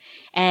character.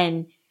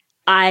 And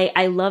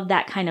I love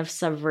that kind of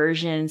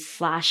subversion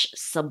 /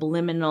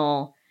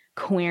 subliminal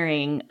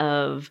queering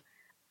of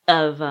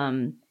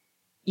that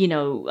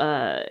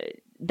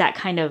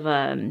kind of,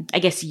 I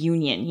guess,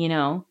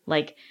 union,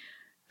 like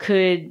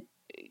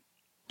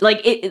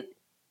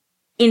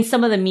in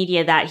some of the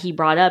media that he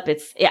brought up,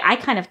 I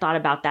kind of thought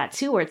about that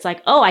too, where it's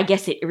like, oh, I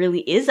guess it really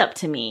is up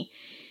to me,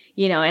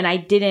 and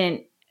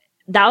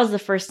that was the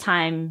first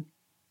time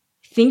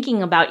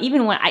thinking about,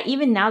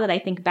 even now that I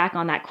think back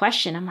on that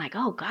question, I'm like,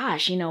 oh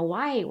gosh,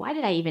 why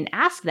did I even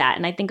ask that?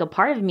 And I think a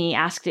part of me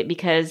asked it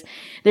because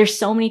there's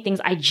so many things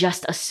I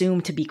just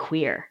assumed to be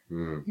queer,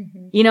 and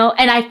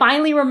I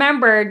finally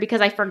remembered, because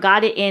I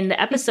forgot it in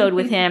the episode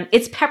with him.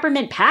 It's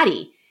Peppermint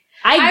Patty.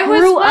 I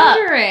grew up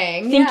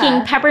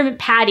thinking Peppermint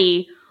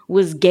Patty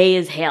was gay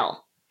as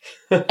hell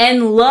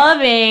and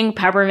loving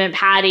Peppermint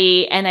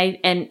Patty.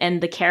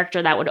 And the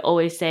character that would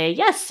always say,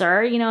 yes,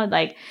 sir,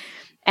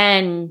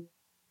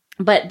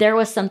 but there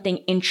was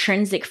something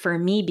intrinsic for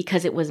me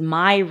because it was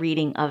my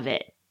reading of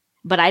it.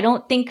 But I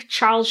don't think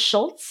Charles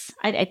Schulz,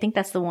 I think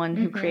that's the one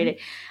who created,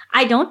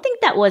 I don't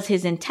think that was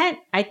his intent.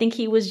 I think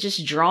he was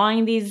just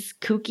drawing these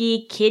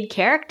kooky kid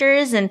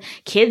characters, and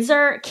kids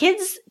are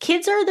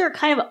their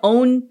kind of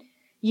own,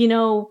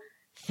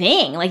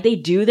 thing. Like, they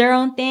do their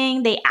own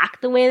thing. They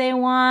act the way they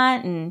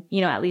want. And,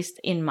 at least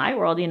in my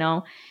world,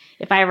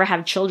 if I ever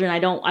have children,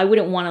 I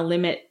wouldn't want to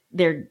limit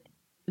their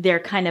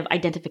kind of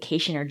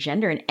identification or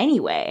gender in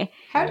any way.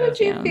 How did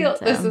you feel?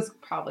 So. This is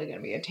probably going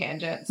to be a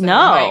tangent. So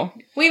no.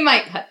 We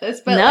might cut this,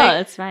 but no,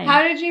 that's fine.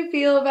 How did you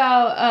feel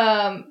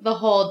about the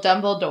whole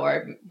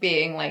Dumbledore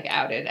being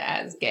outed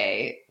as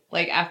gay,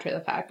 after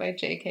the fact by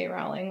J.K.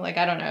 Rowling?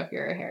 I don't know if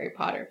you're a Harry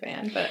Potter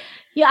fan, but...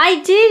 Yeah,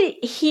 I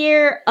did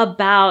hear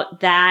about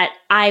that.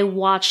 I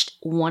watched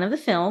one of the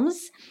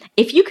films.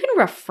 If you can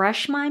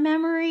refresh my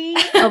memory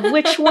of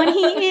which one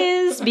he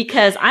is,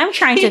 because I'm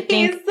trying to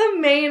think. He's the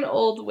main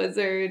old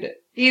wizard.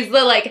 He's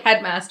the,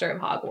 headmaster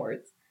of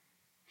Hogwarts.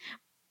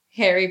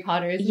 Harry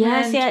Potter's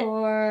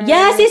mentor.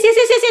 Yes.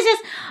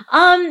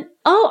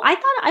 I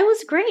thought I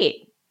was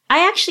great.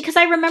 I actually, because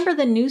I remember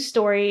the news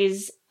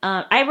stories.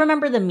 I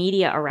remember the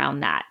media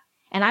around that.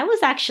 And I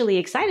was actually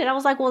excited. I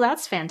was like, well,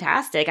 that's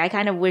fantastic. I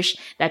kind of wish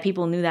that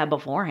people knew that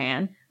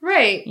beforehand.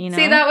 Right. See,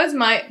 that was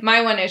my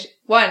one issue.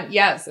 One,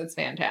 yes, it's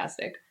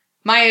fantastic.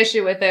 My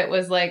issue with it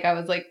was I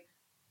was like,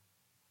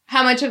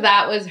 how much of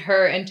that was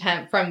her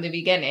intent from the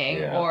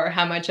beginning? Or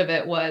how much of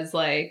it was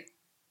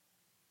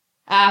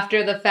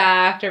after the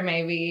fact, or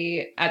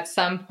maybe at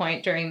some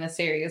point during the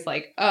series,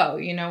 oh,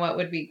 what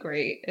would be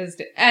great is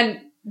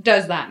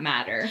does that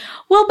matter?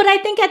 Well, but I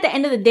think at the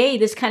end of the day,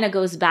 this kind of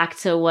goes back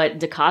to what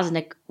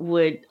Ducosnik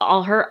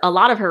a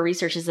lot of her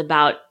research is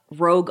about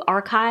rogue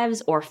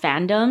archives or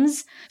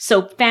fandoms.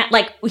 So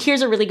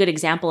here's a really good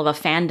example of a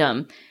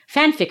fandom,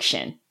 fan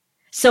fiction.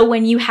 So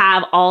when you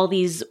have all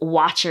these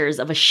watchers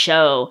of a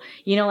show,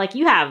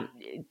 you have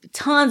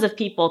tons of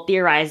people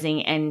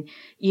theorizing and,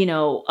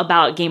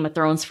 about Game of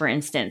Thrones, for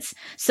instance.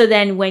 So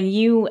then when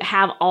you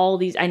have all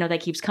these, I know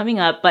that keeps coming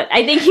up, but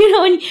I think,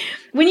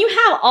 when you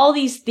have all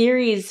these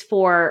theories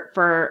for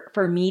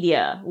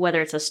media,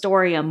 whether it's a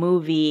story, a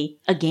movie,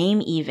 a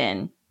game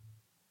even,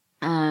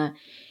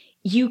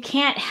 you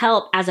can't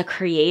help as a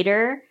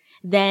creator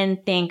then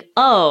think,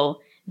 oh,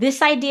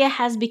 this idea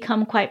has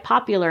become quite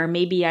popular.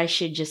 Maybe I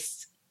should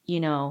just,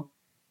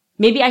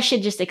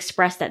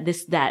 express that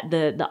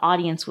the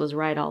audience was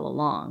right all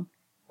along,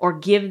 or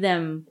give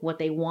them what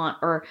they want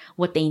or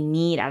what they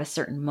need at a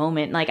certain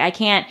moment.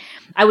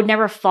 I would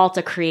never fault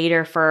a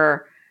creator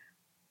for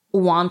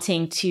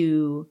wanting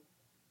to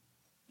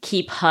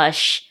keep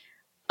hush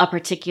a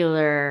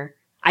particular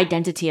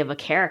identity of a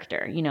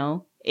character,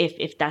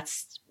 if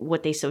that's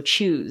what they so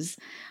choose.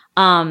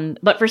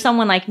 But for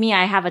someone like me,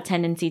 I have a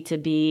tendency to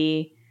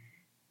be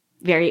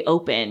very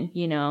open,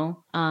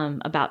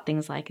 about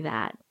things like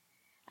that.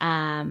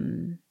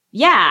 I'm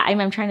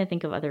trying to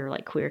think of other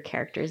queer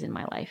characters in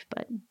my life,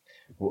 but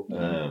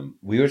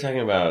we were talking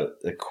about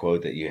a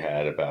quote that you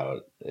had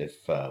about if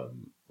what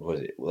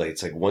was it?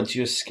 It's once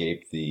you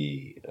escape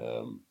the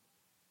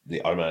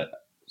automatic.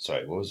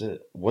 Sorry, what was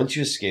it? Once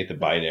you escape the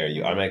binary,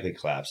 you automatically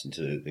collapse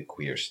into the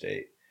queer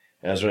state.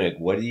 And I was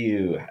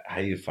wondering,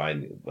 how do you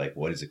find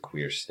what is a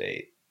queer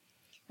state?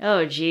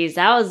 Oh, geez,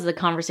 that was the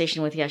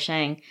conversation with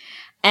Yasheng,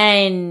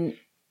 and.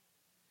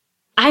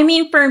 I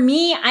mean, for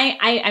me,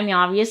 I mean,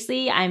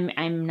 obviously,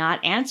 I'm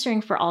not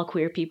answering for all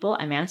queer people.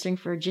 I'm answering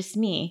for just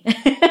me.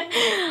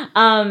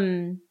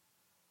 I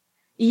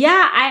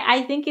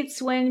think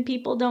it's when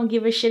people don't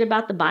give a shit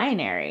about the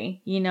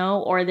binary,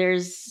 or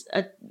there's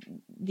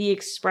the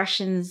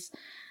expressions,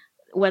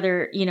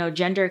 whether,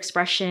 gender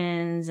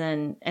expressions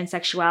and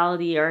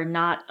sexuality are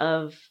not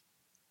of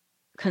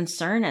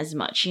concern as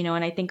much, you know,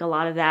 and I think a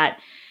lot of that,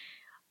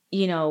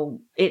 you know,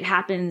 it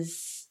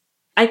happens.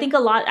 I think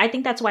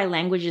that's why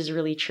language is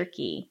really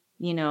tricky,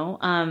 you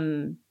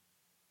know,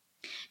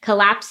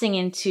 collapsing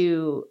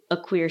into a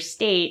queer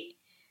state,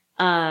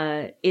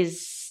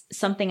 is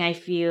something I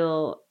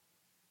feel,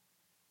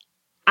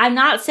 I'm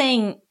not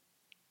saying,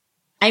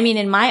 I mean,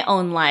 in my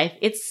own life,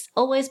 it's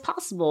always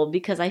possible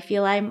because I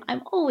feel I'm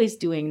always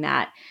doing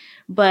that.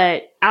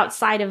 But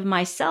outside of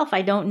myself,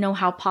 I don't know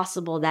how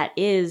possible that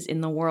is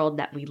in the world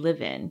that we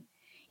live in.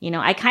 You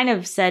know, I kind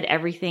of said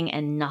everything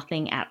and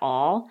nothing at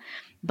all,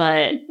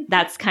 but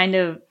that's kind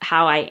of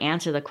how I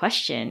answer the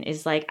question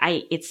is like,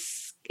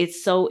 it's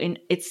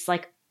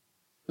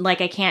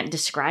like I can't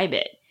describe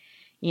it.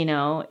 You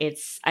know,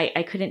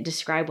 I couldn't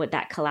describe what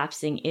that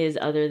collapsing is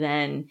other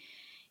than,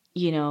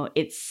 you know,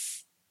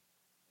 it's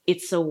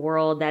a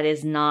world that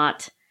is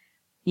not,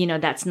 you know,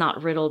 that's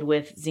not riddled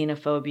with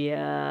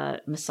xenophobia,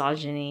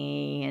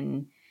 misogyny,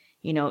 and,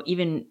 you know,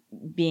 even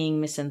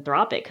being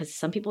misanthropic, because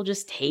some people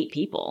just hate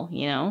people,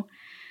 you know,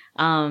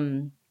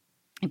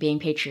 being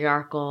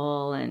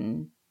patriarchal.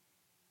 And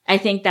I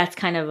think that's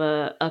kind of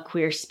a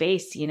queer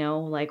space, you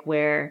know, like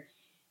where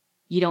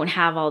you don't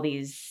have all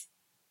these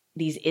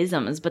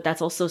isms, but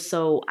that's also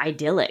so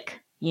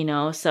idyllic, you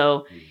know,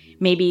 so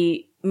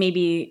maybe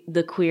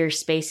the queer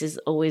space is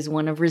always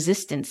one of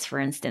resistance, for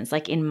instance.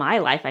 Like in my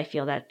life, I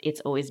feel that it's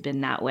always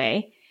been that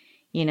way,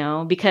 you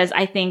know, because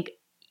I think,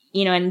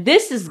 you know, and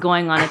this is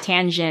going on a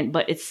tangent,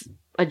 but it's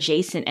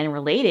adjacent and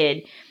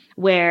related,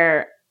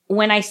 where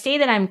when I say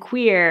that I'm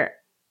queer,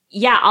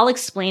 yeah, I'll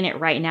explain it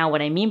right now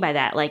what I mean by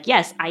that. Like,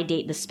 yes, I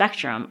date the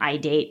spectrum. I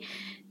date,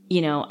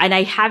 you know, and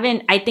I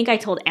think I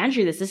told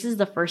Andrew this is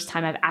the first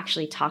time I've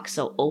actually talked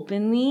so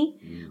openly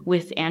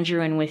with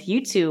Andrew and with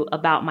you two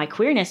about my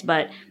queerness.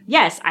 But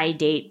yes, I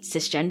date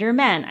cisgender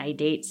men. I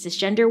date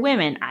cisgender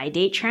women. I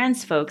date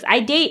trans folks.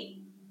 I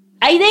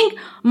think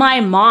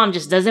my mom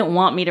just doesn't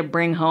want me to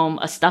bring home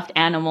a stuffed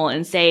animal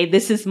and say,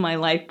 this is my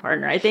life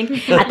partner. I think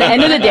at the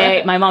end of the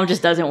day, my mom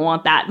just doesn't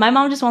want that. My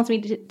mom just wants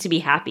me to be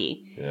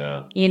happy.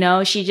 Yeah. You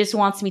know, she just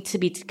wants me to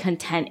be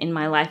content in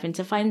my life and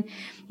to find,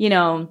 you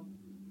know,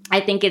 I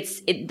think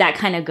that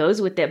kind of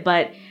goes with it.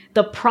 But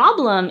the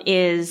problem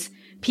is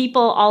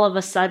people all of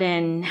a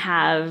sudden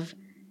have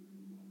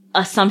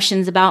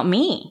assumptions about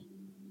me,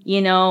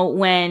 you know,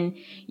 when,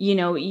 you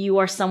know, you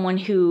are someone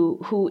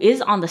who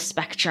is on the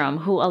spectrum,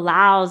 who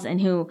allows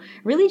and who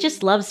really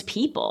just loves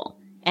people.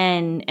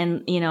 And,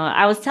 you know,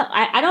 I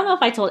don't know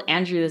if I told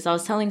Andrew this. I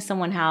was telling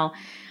someone how,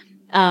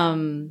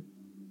 I'm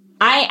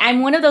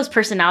one of those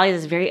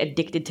personalities that's very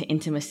addicted to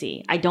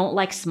intimacy. I don't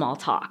like small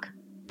talk,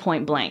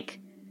 point blank.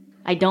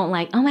 I don't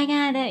like, oh my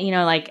God, you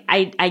know, like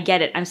I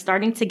get it. I'm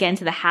starting to get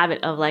into the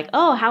habit of like,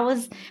 oh,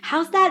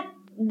 how's that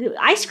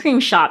ice cream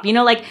shop? You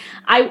know, like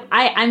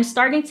I'm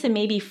starting to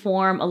maybe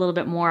form a little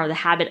bit more of the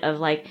habit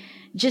of like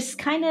just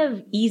kind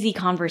of easy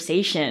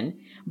conversation.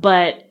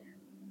 But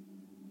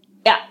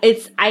yeah,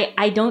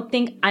 I don't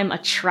think I'm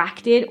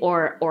attracted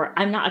or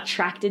I'm not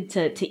attracted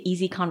to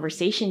easy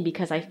conversation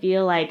because I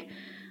feel like,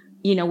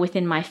 you know,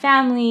 within my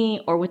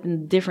family or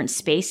within different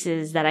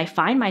spaces that I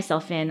find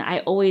myself in, I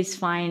always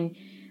find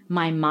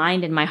my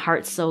mind and my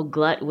heart so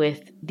glut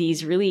with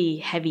these really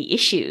heavy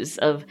issues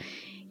of,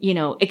 you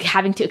know,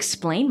 having to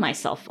explain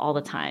myself all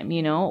the time,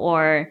 you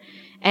know,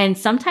 and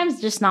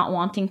sometimes just not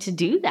wanting to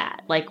do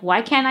that. Like,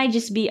 why can't I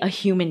just be a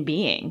human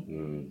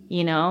being?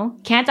 You know,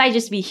 can't I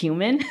just be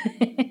human?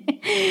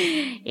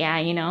 Yeah,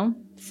 you know,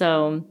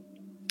 so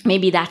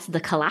maybe that's the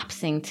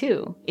collapsing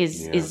too,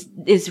 is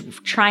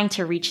trying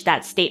to reach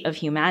that state of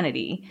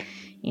humanity,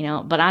 you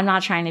know, but I'm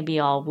not trying to be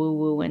all woo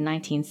woo in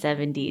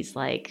 1970s,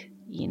 like,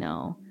 you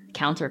know,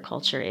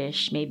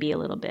 counterculture-ish, maybe a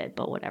little bit,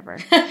 but whatever.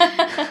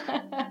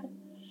 I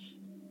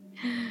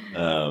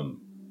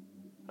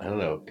don't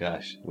know.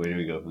 Gosh, where do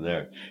we go from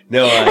there?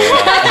 No, and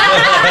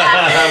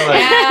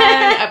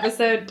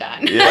episode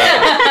done.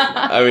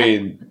 Yeah, I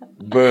mean,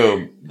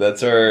 boom.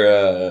 That's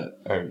our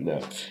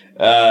no.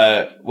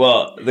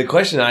 Well, the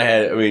question I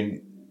had. I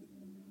mean,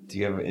 do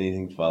you have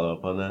anything to follow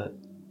up on that?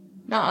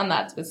 Not on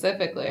that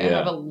specifically. Yeah. I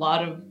have a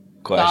lot of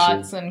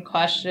thoughts and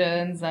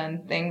questions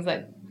and things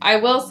that. I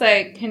will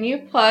say, can you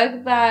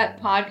plug that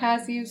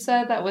podcast you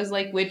said that was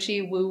like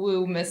witchy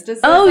woo-woo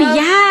mysticism? Oh,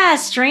 yeah.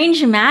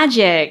 Strange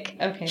Magic.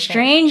 Okay.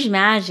 Strange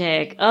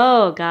Magic.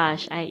 Oh,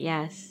 gosh.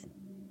 Yes.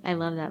 I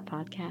love that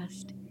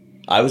podcast.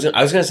 I was going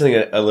to say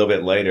something a little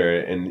bit later,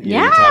 and you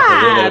talk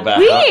a little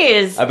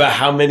bit about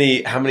how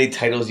many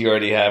titles you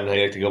already have and how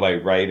you like to go by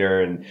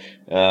writer. And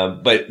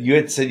but you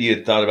had said you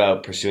had thought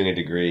about pursuing a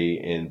degree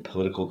in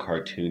political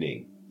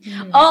cartooning.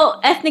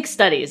 Oh, ethnic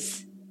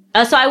studies.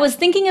 So I was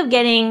thinking of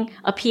getting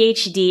a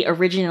PhD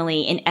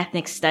originally in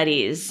ethnic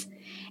studies,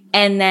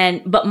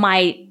 but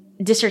my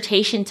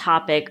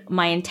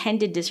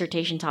intended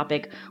dissertation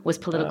topic was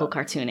political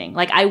cartooning.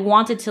 Like I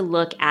wanted to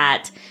look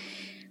at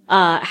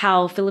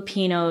how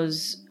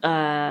Filipinos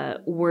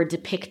were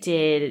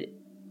depicted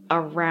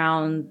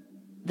around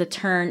the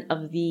turn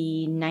of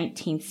the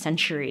 19th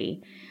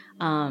century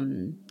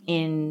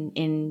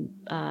in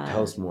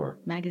tell us more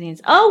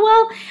magazines. Oh,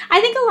 well, I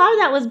think a lot of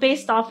that was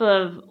based off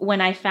of when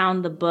I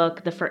found the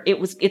book.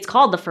 It's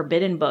called The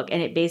Forbidden Book,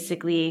 and it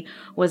basically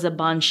was a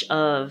bunch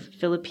of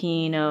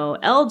Filipino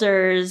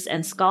elders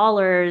and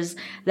scholars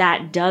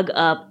that dug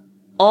up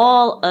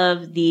all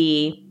of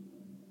the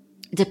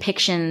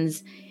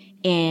depictions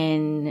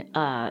in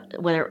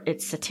whether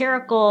it's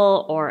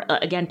satirical or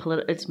again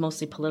it's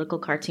mostly political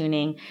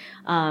cartooning,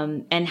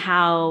 and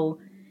how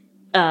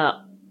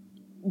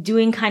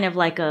doing kind of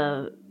like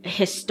a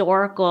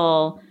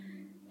historical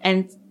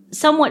and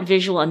somewhat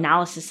visual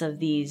analysis of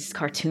these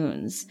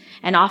cartoons.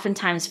 And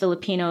oftentimes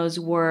Filipinos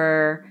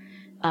were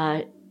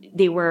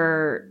they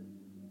were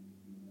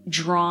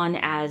drawn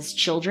as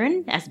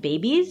children, as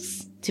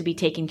babies, to be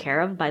taken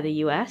care of by the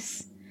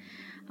U.S.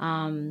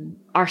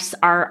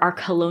 Our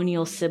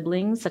colonial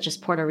siblings, such as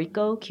Puerto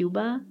Rico,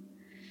 Cuba.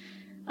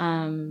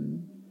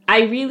 I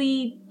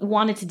really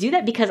wanted to do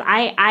that because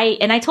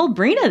I told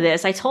Brina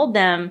this. I told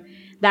them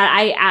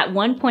that at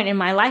one point in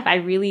my life, I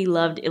really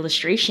loved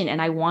illustration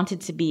and I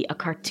wanted to be a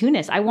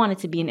cartoonist. I wanted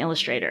to be an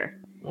illustrator.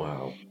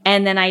 Wow.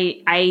 And then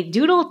I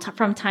doodled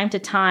from time to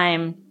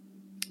time,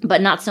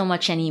 but not so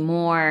much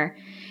anymore.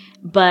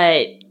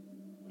 But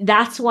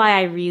that's why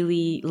I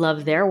really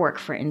love their work,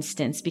 for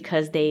instance,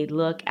 because they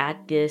look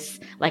at this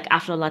like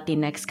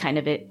Afro-Latinx kind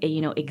of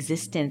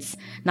existence,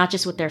 not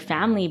just with their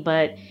family,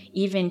 but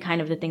even kind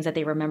of the things that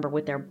they remember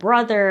with their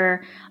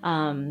brother,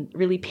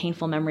 really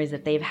painful memories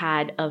that they've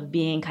had of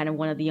being kind of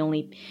one of the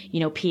only,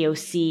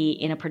 POC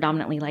in a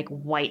predominantly like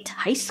white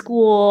high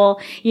school.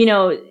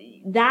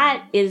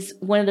 That is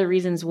one of the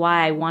reasons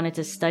why I wanted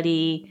to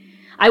study.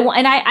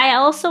 I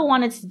also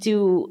wanted to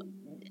do,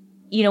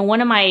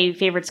 one of my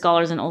favorite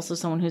scholars and also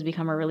someone who's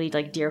become a really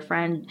like dear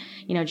friend,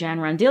 Jan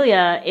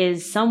Rondelia,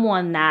 is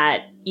someone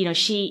that,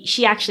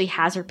 she actually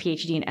has her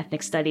PhD in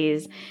ethnic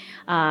studies.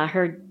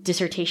 Her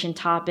dissertation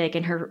topic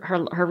and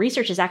her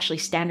research is actually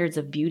standards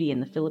of beauty in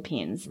the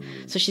Philippines.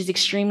 So she's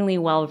extremely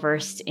well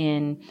versed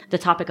in the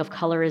topic of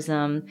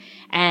colorism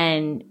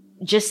and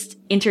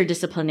just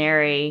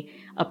interdisciplinary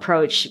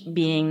approach,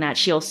 being that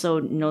she also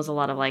knows a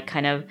lot of like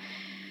kind of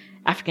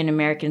African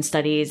American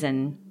studies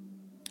and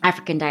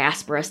African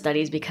diaspora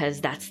studies, because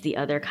that's the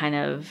other kind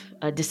of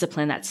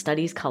discipline that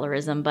studies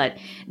colorism. But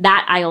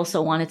that I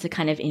also wanted to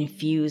kind of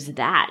infuse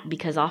that,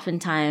 because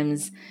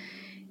oftentimes,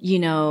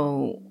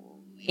 in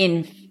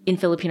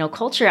Filipino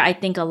culture, I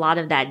think a lot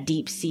of that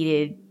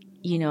deep-seated,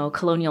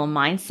 colonial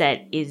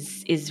mindset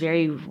is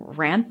very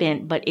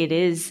rampant, but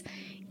it's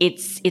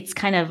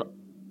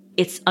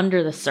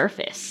under the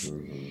surface.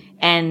 Mm-hmm.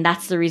 And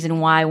that's the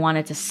reason why I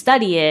wanted to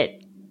study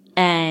it.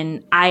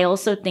 And I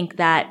also think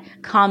that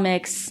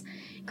comics,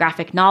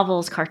 graphic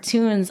novels,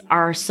 cartoons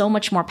are so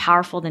much more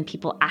powerful than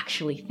people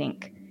actually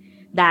think.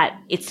 That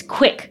it's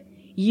quick.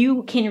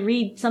 You can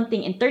read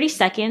something in 30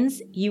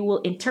 seconds. You will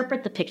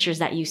interpret the pictures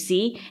that you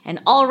see, and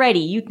already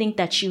you think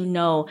that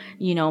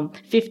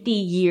 50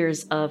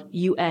 years of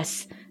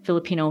U.S.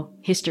 Filipino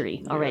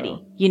history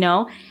already,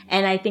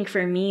 And I think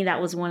for me,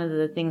 that was one of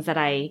the things that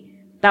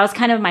was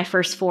kind of my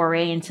first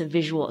foray into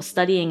visual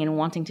studying and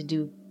wanting to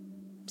do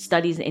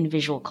studies in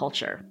visual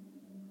culture.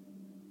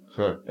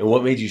 Huh. And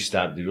what made you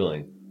stop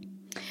doodling?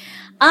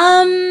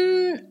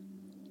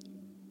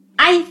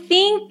 I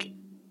think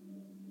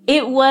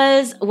it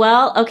was,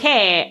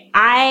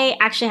 I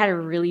actually had a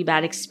really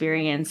bad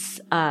experience.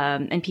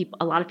 And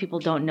a lot of people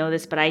don't know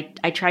this, but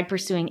I tried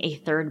pursuing a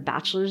third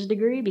bachelor's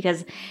degree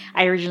because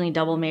I originally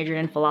double majored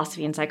in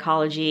philosophy and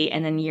psychology.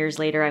 And then years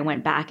later, I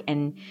went back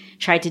and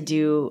tried to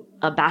do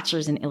a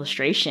bachelor's in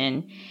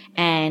illustration.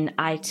 And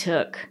I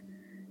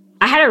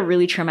had a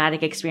really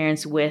traumatic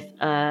experience with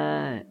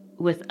a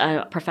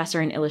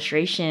professor in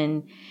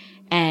illustration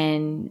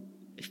and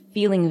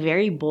feeling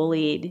very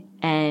bullied.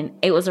 And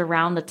it was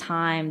around the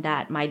time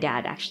that my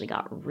dad actually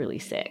got really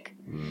sick.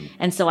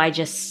 And so I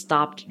just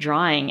stopped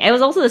drawing. It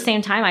was also the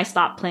same time I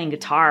stopped playing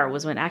guitar,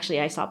 was when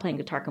actually I stopped playing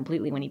guitar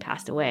completely when he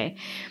passed away.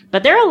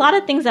 But there are a lot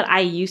of things that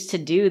I used to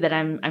do that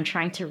I'm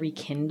trying to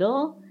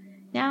rekindle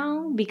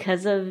now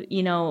because of,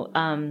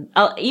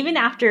 even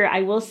after,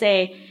 I will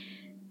say,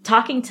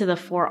 talking to the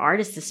 4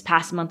 artists this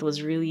past month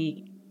was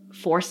really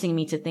forcing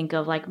me to think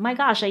of like, my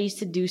gosh, I used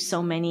to do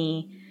so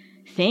many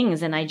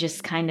things and I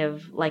just kind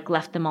of like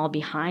left them all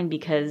behind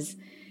because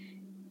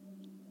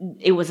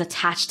it was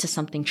attached to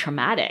something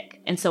traumatic.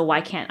 And so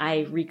why can't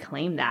I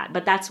reclaim that?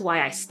 But that's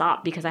why I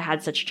stopped, because I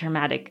had such a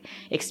traumatic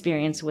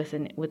experience with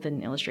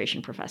an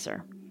illustration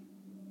professor.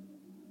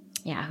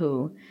 Yeah,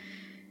 who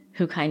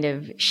kind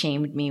of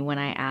shamed me when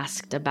I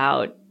asked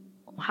about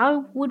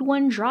how would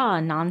one draw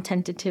a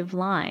non-tentative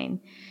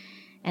line?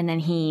 And then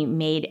he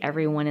made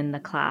everyone in the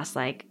class,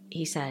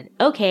 he said,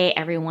 okay,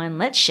 everyone,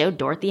 let's show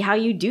Dorothy how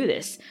you do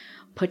this.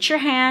 Put your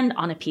hand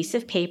on a piece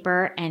of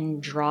paper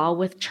and draw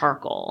with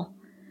charcoal.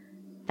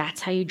 That's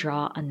how you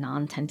draw a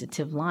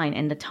non-tentative line.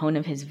 And the tone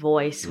of his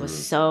voice was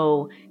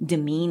so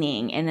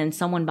demeaning. And then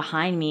someone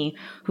behind me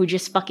who he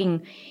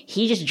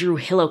just drew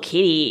Hello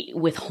Kitty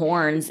with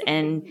horns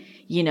and,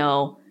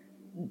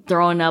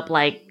 throwing up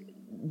like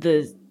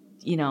the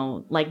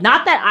like,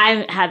 not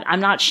that I'm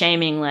not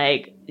shaming,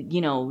 like,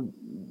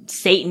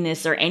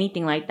 Satanists or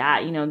anything like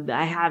that.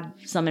 I have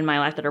some in my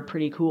life that are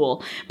pretty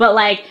cool, but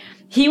like,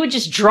 he would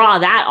just draw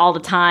that all the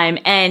time.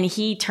 And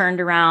I turned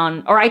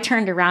around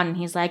and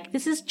he's like,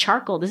 this is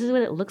charcoal. This is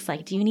what it looks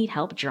like. Do you need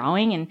help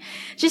drawing? And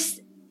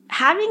just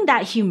having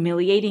that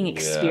humiliating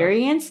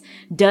experience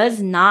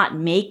does not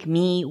make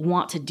me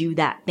want to do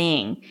that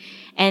thing.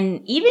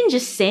 And even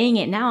just saying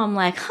it now, I'm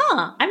like,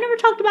 I've never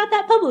talked about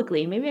that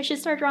publicly. Maybe I should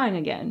start drawing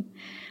again.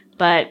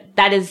 But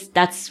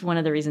that's one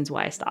of the reasons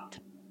why I stopped.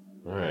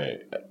 All right.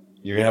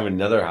 You're going to have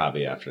another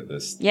hobby after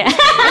this. Yeah.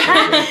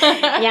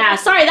 Yeah.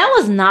 Sorry, that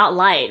was not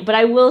light. But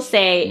I will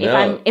say,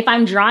 if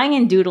I'm drawing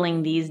and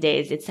doodling these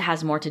days, it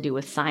has more to do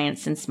with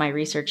science, since my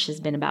research has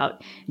been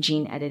about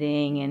gene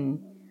editing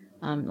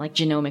and like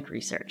genomic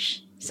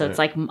research. So it's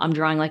like I'm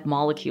drawing like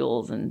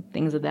molecules and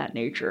things of that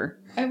nature.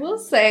 I will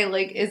say,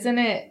 like, isn't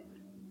it,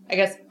 I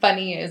guess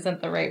funny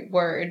isn't the right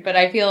word, but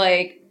I feel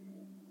like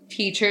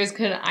teachers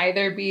can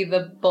either be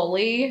the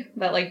bully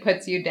that like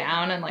puts you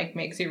down and like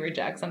makes you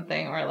reject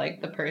something, or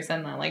like the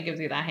person that like gives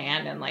you the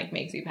hand and like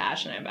makes you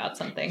passionate about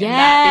something. Yes. And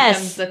that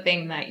becomes the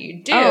thing that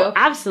you do. Oh,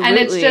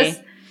 absolutely.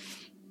 And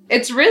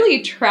it's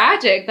really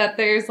tragic that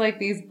there's like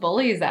these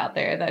bullies out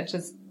there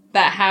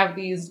that have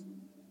these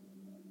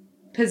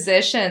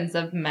positions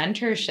of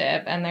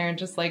mentorship, and they're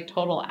just like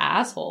total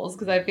assholes.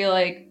 Because I feel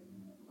like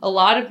a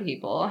lot of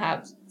people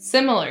have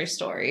similar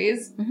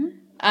stories.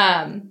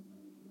 Mm-hmm.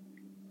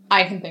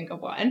 I can think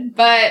of one,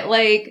 but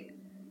like,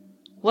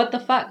 what the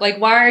fuck? Like,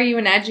 why are you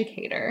an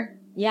educator?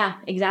 Yeah,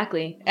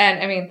 exactly. And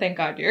I mean, thank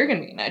God you're going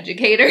to be an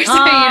educator, so you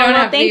don't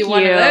have to be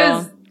one of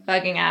those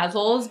fucking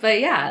assholes. But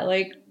yeah,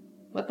 like,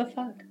 what the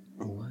fuck?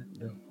 What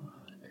the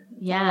fuck?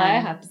 Yeah. That's all I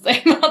have to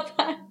say about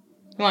that.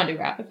 You want to do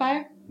rapid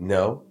fire?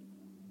 No.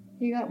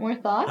 You got more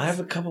thoughts? I have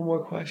a couple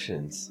more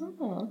questions.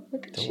 Oh,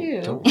 look at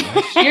you. Don't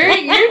rush You're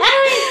trying,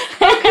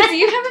 because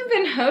you haven't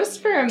been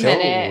host for a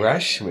minute. Don't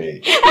rush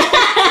me.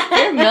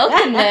 You're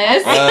milking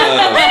this.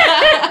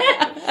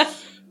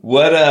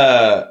 What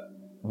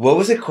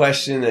was a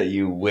question that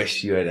you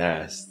wish you had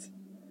asked?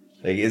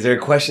 Like, is there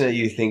a question that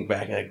you think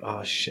back and like,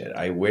 oh shit,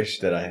 I wish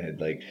that I had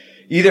like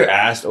either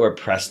asked or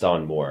pressed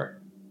on more?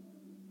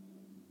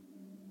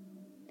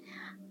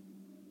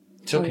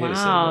 It's okay to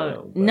say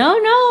no.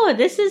 No.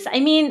 This is, I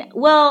mean,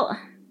 well...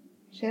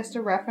 She has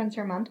to reference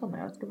her mental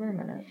notes. Give her a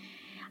minute.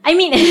 I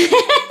mean...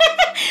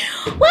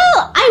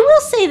 well, I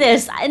will say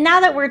this. Now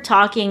that we're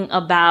talking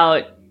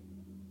about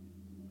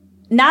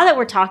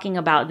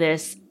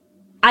this,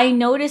 I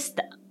noticed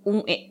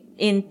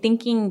in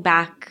thinking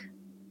back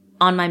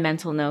on my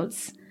mental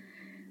notes,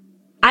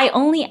 I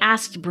only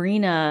asked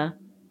Brina,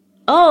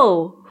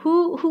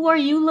 who are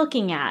you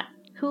looking at?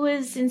 Who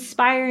is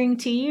inspiring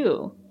to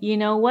you? You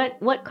know,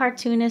 what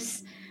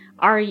cartoonists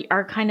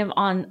are kind of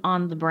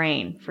on the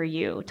brain for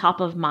you, top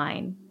of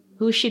mind?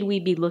 Who should we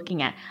be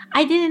looking at?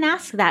 I didn't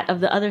ask that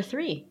of the other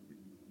three.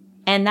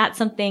 And that's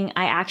something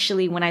I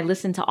actually, when I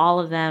listen to all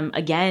of them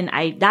again,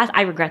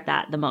 I regret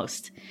that the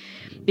most,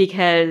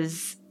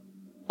 because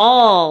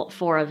all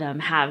four of them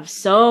have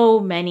so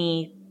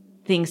many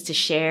things to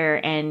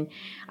share. And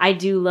I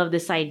do love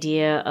this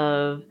idea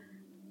of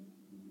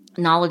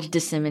knowledge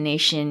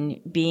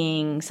dissemination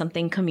being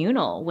something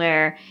communal,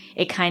 where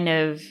it kind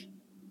of,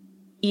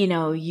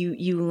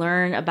 you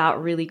learn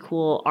about really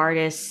cool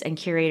artists and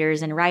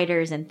curators and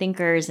writers and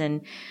thinkers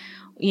and,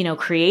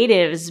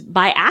 creatives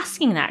by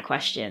asking that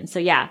question. So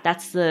yeah,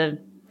 that's the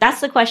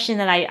question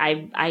that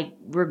I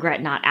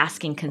regret not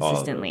asking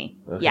consistently.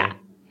 Okay. Yeah,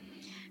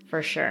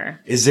 for sure.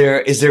 Is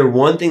there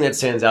one thing that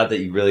stands out that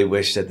you really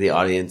wish that the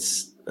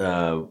audience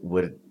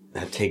would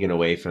have taken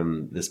away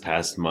from this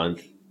past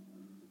month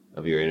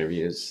of your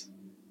interviews?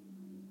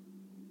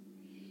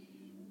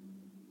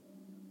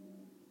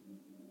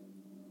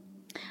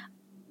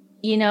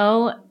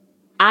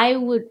 I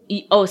would,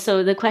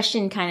 so the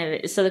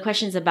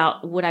question's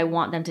about what do I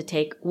want them to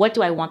take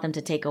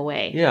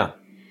away? Yeah.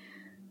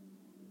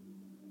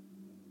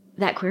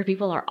 That queer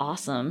people are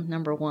awesome,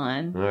 number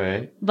one. All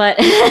right. But,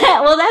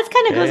 well, that's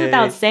kind of goes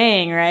without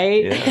saying,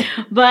 right? Yeah.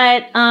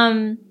 But,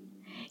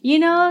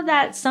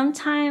 that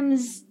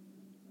sometimes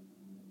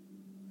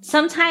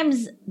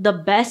the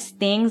best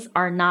things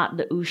are not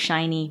the ooh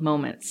shiny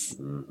moments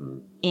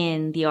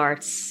in the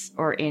arts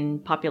or in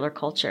popular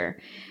culture.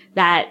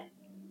 That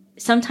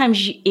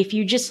sometimes if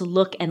you just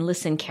look and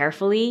listen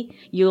carefully,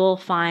 you'll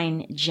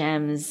find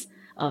gems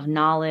of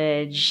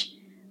knowledge,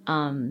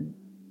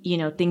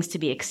 things to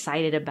be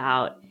excited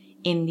about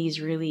in these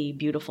really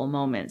beautiful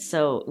moments.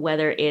 So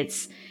whether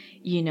it's,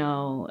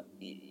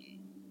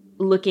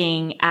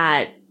 looking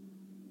at,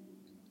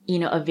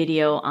 a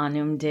video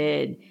Anum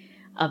did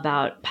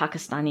about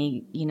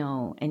Pakistani,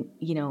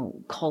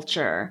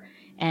 culture,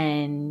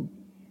 and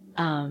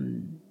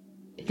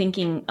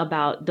thinking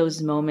about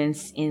those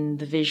moments in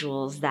the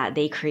visuals that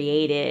they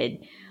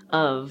created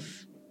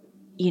of,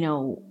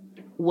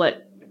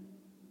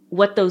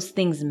 what those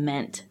things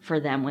meant for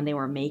them when they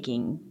were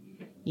making,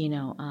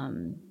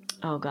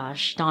 oh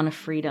gosh, Dawn of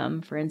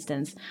Freedom, for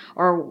instance,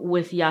 or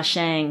with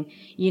Yasheng,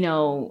 you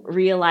know,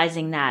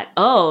 realizing that,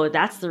 oh,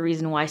 that's the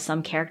reason why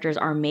some characters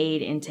are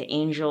made into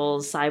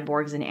angels,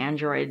 cyborgs, and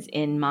androids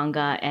in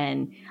manga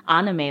and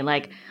anime.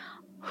 Like,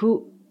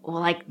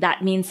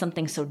 that means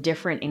something so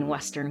different in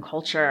Western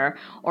culture.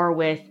 Or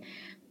with,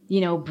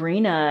 you know,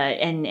 Brina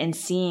and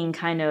seeing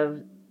kind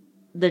of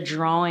the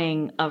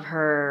drawing of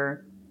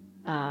her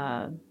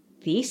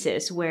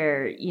thesis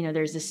where, you know,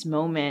 there's this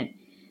moment,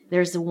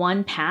 there's the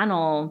one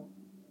panel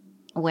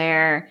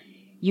where,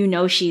 you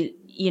know,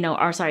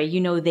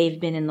 they've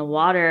been in the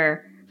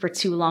water for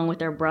too long with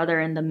their brother.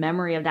 And the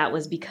memory of that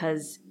was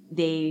because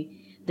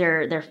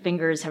their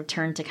fingers have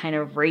turned to kind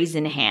of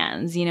raisin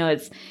hands. You know,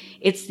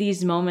 it's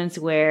these moments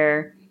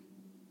where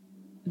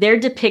they're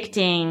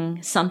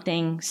depicting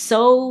something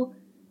so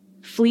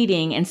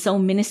fleeting and so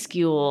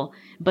minuscule,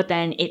 but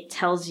then it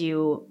tells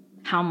you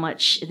how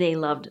much they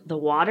loved the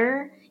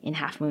water in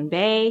Half Moon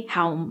Bay,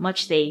 how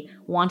much they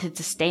wanted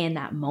to stay in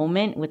that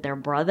moment with their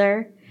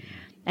brother.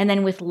 And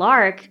then with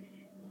Lark,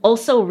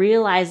 also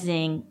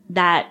realizing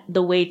that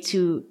the way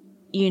to,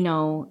 you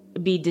know,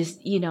 be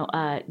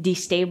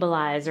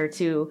destabilized or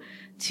to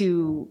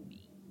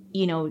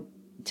you know,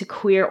 to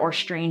queer or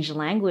strange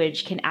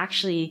language can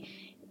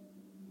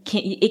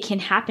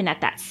happen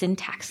at that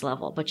syntax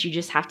level, but you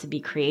just have to be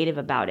creative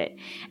about it.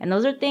 And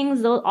those are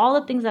things, all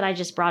the things that I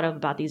just brought up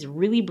about these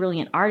really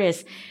brilliant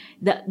artists,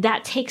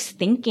 that takes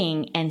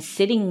thinking and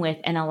sitting with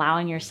and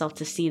allowing yourself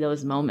to see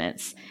those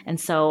moments. And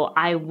so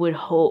I would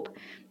hope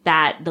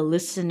that the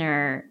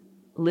listener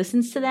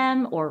listens to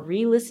them or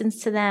re-listens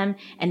to them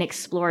and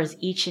explores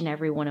each and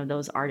every one of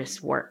those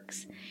artists'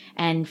 works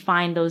and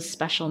find those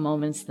special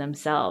moments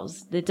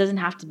themselves. It doesn't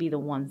have to be the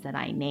ones that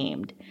I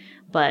named,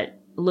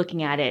 but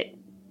looking at it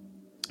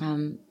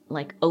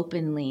like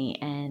openly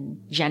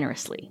and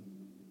generously.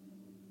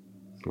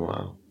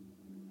 Wow.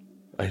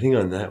 I think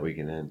on that we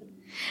can end.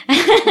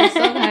 We're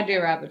still going to do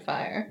rapid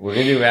fire. We're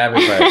going to do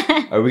rapid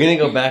fire. Are we going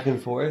to go back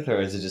and forth, or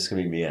is it just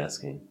going to be me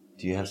asking?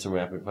 Do you have some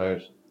rapid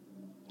fires?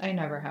 I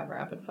never have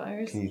rapid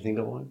fires. Can you think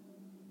of one?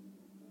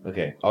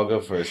 Okay, I'll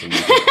go first and you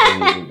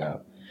can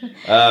go.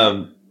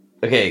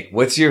 Okay,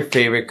 what's your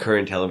favorite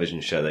current television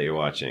show that you're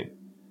watching?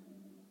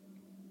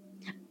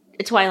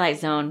 Twilight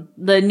Zone,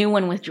 the new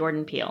one with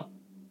Jordan Peele.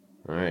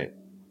 All right.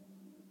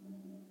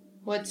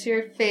 What's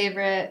your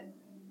favorite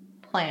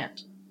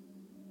plant?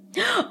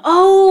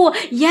 Oh,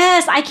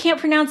 yes. I can't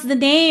pronounce the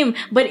name,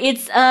 but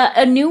it's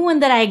a new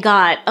one that I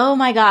got. Oh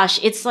my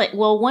gosh. It's like,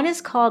 well, one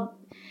is called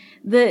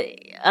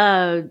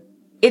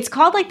it's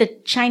called like the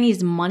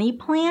Chinese money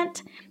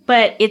plant,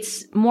 but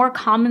it's more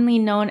commonly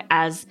known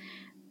as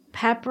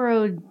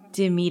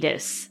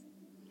Peperodemetus.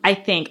 I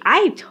think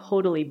I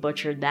totally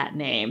butchered that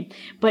name,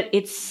 but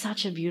it's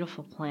such a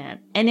beautiful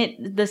plant.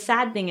 And the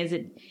sad thing is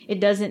it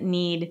doesn't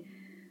need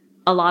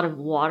a lot of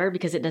water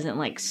because it doesn't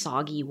like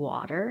soggy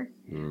water.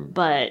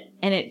 But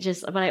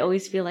I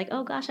always feel like,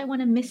 oh gosh, I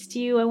want to mist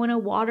you. I want to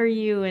water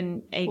you.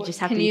 And I just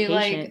have to be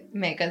patient. Can you like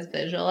make us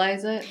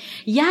visualize it?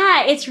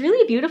 Yeah, it's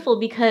really beautiful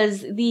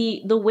because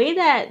the way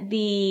that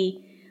the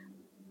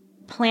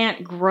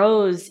plant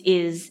grows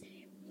is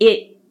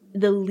the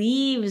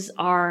leaves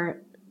are,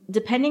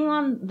 depending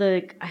on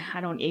I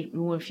don't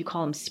know if you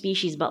call them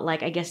species, but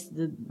like, I guess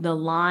the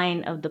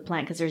line of the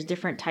plant, because there's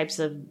different types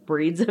of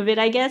breeds of it,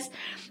 I guess,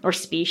 or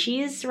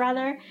species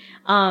rather,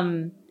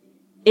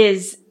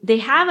 is they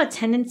have a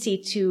tendency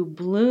to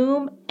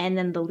bloom and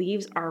then the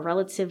leaves are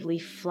relatively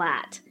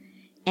flat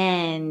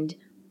and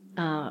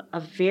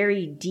a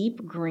very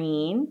deep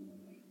green.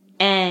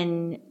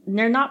 And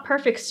they're not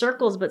perfect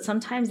circles, but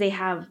sometimes they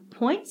have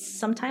points,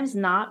 sometimes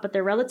not, but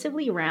they're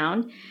relatively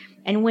round.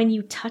 And when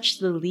you touch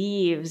the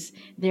leaves,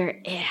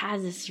 it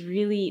has this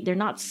really, they're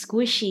not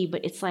squishy,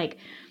 but it's like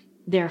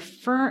they're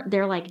firm,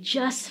 they're like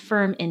just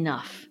firm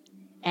enough.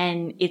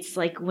 And it's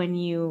like when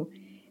you,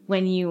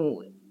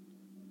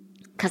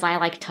 because I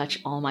like touch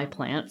all my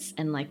plants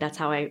and like that's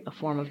how a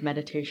form of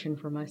meditation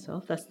for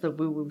myself. That's the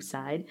woo-woo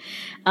side.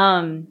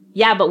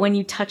 Yeah, but when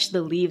you touch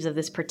the leaves of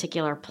this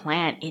particular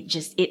plant,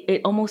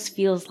 it almost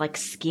feels like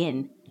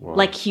skin. Wow.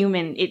 Like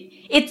human.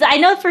 It's I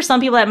know for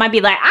some people that might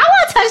be like, I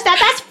want to touch that.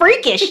 That's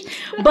freakish.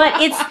 But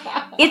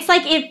it's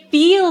like it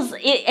feels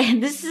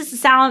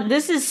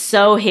this is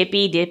so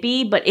hippy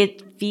dippy, but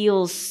it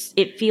feels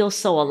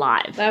so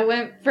alive. That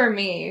went for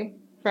me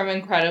from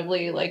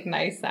incredibly like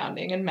nice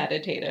sounding and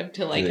meditative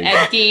to like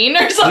Ed Gein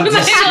or something.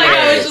 Like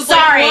I was just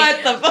sorry.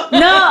 Like, what the fuck?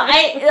 No,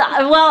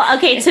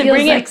 to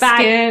bring it back.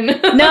 Skin.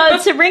 No,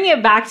 to bring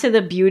it back to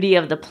the beauty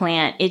of the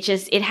plant,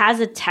 it has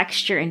a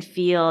texture and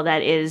feel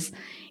that it's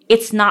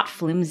not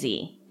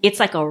flimsy. It's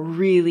like a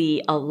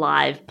really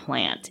alive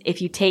plant.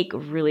 If you take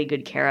really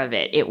good care of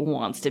it, it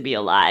wants to be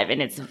alive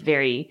and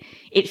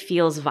it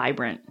feels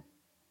vibrant.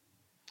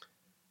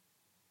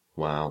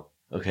 Wow.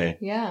 Okay.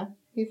 Yeah.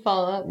 You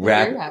follow up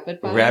with your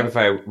rapid fire. Rapid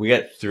fire. We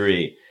got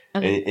 3.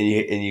 Okay.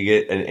 And you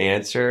get an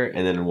answer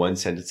and then 1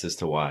 sentence as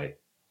to why.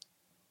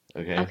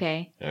 Okay?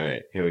 Okay. All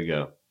right. Here we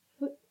go.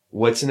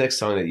 What's the next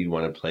song that you'd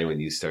want to play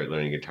when you start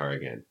learning guitar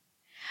again?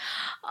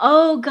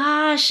 Oh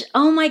gosh.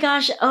 Oh my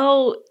gosh.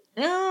 Oh,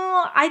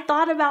 no. I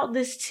thought about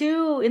this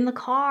too in the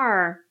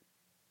car.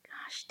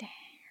 Gosh dang.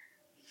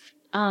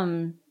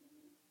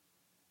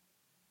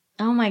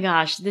 Oh my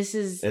gosh. This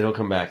is. It'll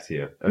come back to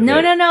you. Okay.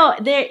 No.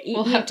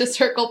 We'll have to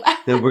circle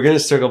back. No, we're gonna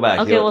circle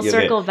back. Okay, we'll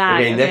circle back.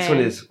 Okay, next one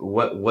is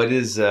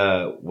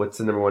what's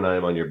the number one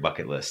item on your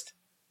bucket list?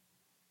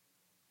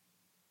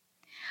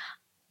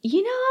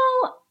 You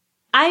know,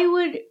 I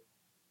would.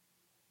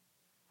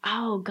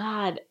 Oh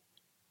God.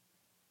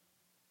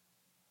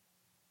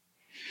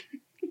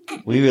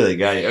 We really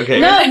got you. Okay.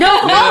 No. You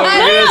know back.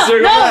 what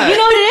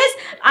it is?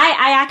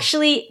 I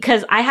actually,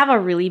 because I have a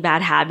really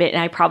bad habit,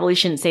 and I probably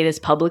shouldn't say this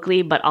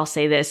publicly, but I'll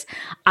say this.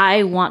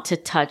 I want to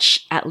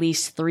touch at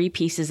least 3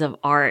 pieces of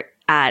art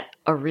at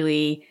a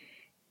really,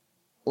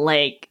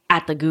 like,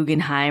 at the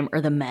Guggenheim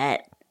or the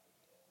Met,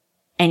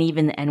 and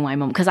even the NY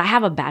MoMA, because I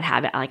have a bad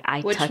habit. Like,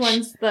 Which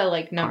one's the,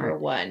 like, number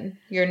one?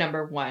 Your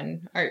number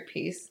one art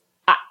piece?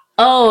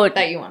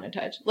 That you want to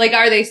touch? Like,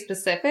 are they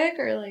specific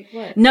or like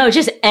what? No,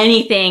 just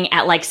anything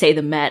at, like, say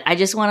the Met. I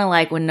just want to,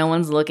 like, when no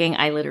one's looking,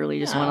 I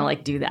literally just want to,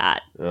 like, do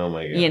that. Oh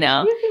my God. You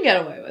know? You can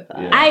get away with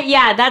that.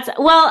 Yeah.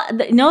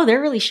 No, they're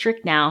really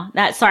strict now.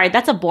 That's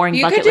a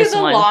boring bucket list one. You could do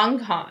the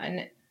long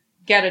con.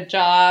 Get a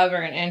job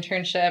or an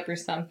internship or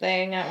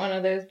something at one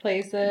of those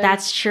places.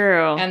 That's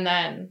true. And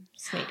then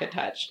sneak a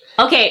touch.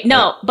 Okay,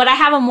 no, but I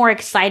have a more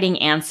exciting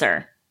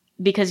answer.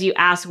 Because you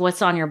asked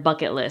what's on your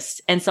bucket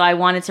list. And so I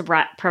wanted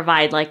to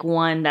provide like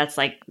one that's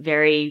like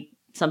very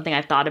something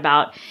I've thought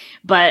about.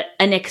 But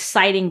an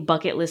exciting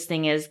bucket list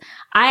thing is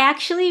I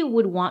actually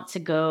would want to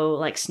go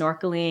like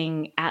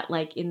snorkeling at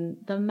like in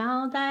the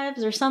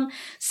Maldives or some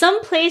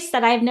place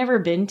that I've never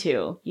been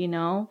to, you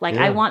know? Like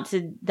I want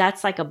to,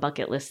 that's like a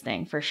bucket list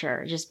thing for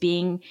sure. Just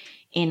being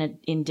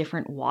in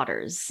different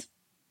waters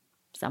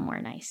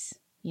somewhere nice,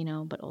 you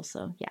know, but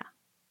also, yeah.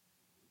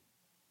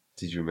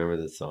 Did you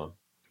remember this song?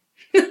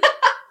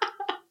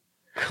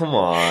 Come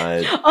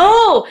on.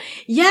 Oh,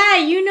 yeah.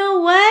 You know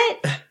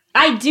what?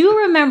 I do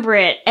remember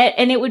it.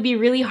 And it would be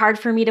really hard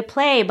for me to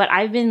play, but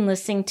I've been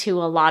listening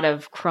to a lot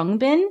of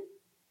Khruangbin.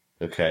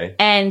 Okay.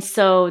 And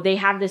so they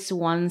have this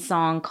one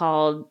song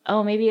called,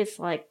 maybe it's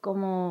like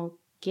Como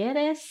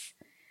Quieres.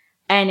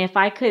 And if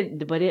I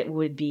could, but it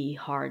would be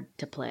hard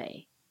to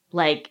play.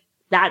 Like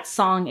that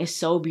song is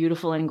so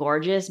beautiful and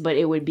gorgeous, but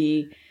it'd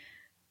be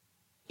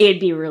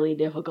really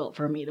difficult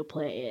for me to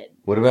play it.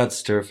 What about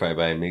Stir Fry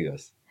by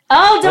Amigos?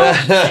 Oh,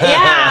 don't.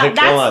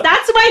 Yeah,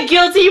 that's my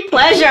guilty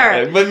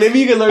pleasure. But maybe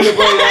you can learn to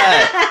play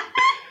that.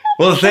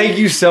 Well, thank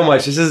you so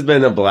much. This has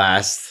been a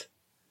blast.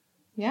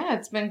 Yeah,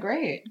 it's been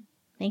great.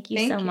 Thank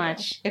you so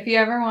much. If you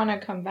ever want to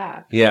come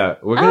back. Yeah,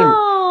 we're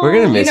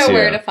gonna miss you. You know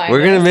where to find us.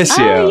 We're gonna miss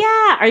you. Oh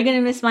yeah. Are you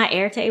gonna miss my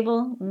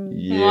Airtable?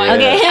 Yeah.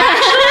 Okay.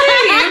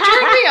 Actually, you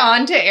turned me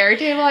on to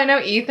Airtable. I know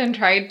Ethan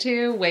tried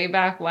to way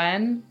back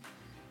when,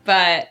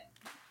 but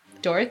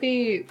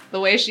Dorothy, the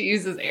way she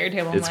uses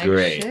Airtable, it's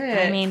great. Shit,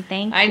 I mean,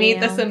 thank you. I need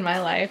this in my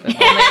life.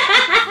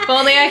 If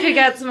only I could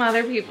get some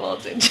other people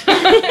to do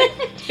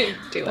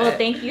it. Well,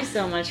 thank you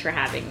so much for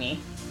having me.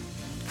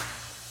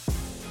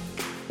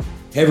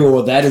 Hey everyone,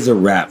 well that is a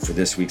wrap for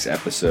this week's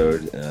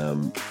episode.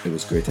 It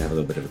was great to have a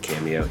little bit of a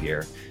cameo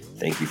here.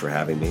 Thank you for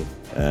having me.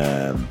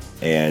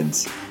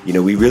 And, you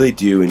know, we really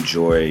do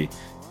enjoy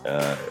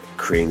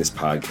creating this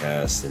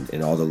podcast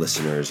and all the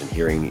listeners and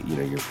hearing, you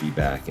know, your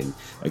feedback. And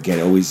again,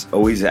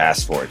 always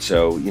ask for it.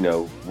 So, you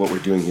know, what we're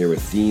doing here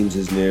with themes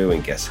is new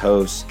and guest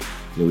hosts.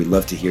 You know, we'd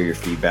love to hear your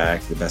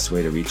feedback. The best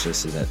way to reach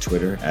us is at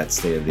Twitter, at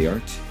State of the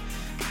Art.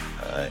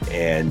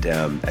 And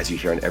as you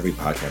hear on every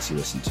podcast you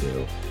listen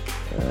to,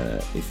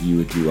 if you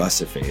would do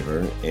us a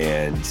favor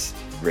and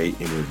rate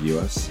and review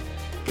us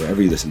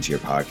wherever you listen to your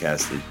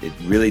podcast, it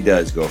really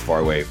does go a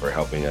far way for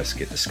helping us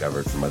get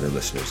discovered from other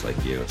listeners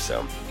like you.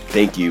 So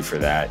thank you for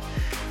that.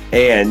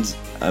 And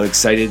I'm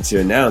excited to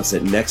announce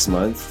that next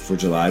month for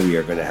July, we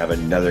are going to have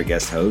another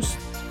guest host,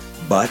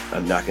 but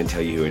I'm not going to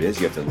tell you who it is.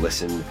 You have to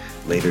listen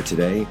later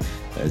today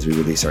as we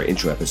release our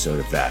intro episode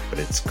of that, but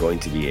it's going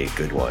to be a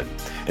good one.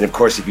 And of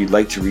course, if you'd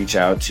like to reach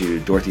out to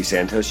Dorothy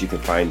Santos, you can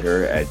find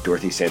her at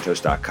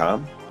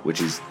dorothysantos.com, which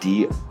is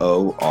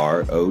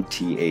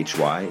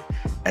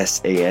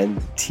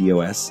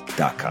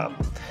DOROTHYSANTOS.com.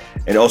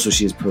 And also,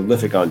 she is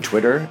prolific on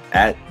Twitter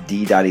at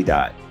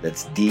D.dot.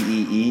 That's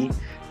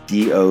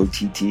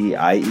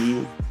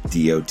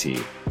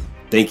DEEDOTTIEDOT.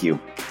 Thank you,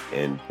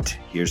 and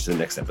here's to the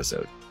next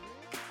episode.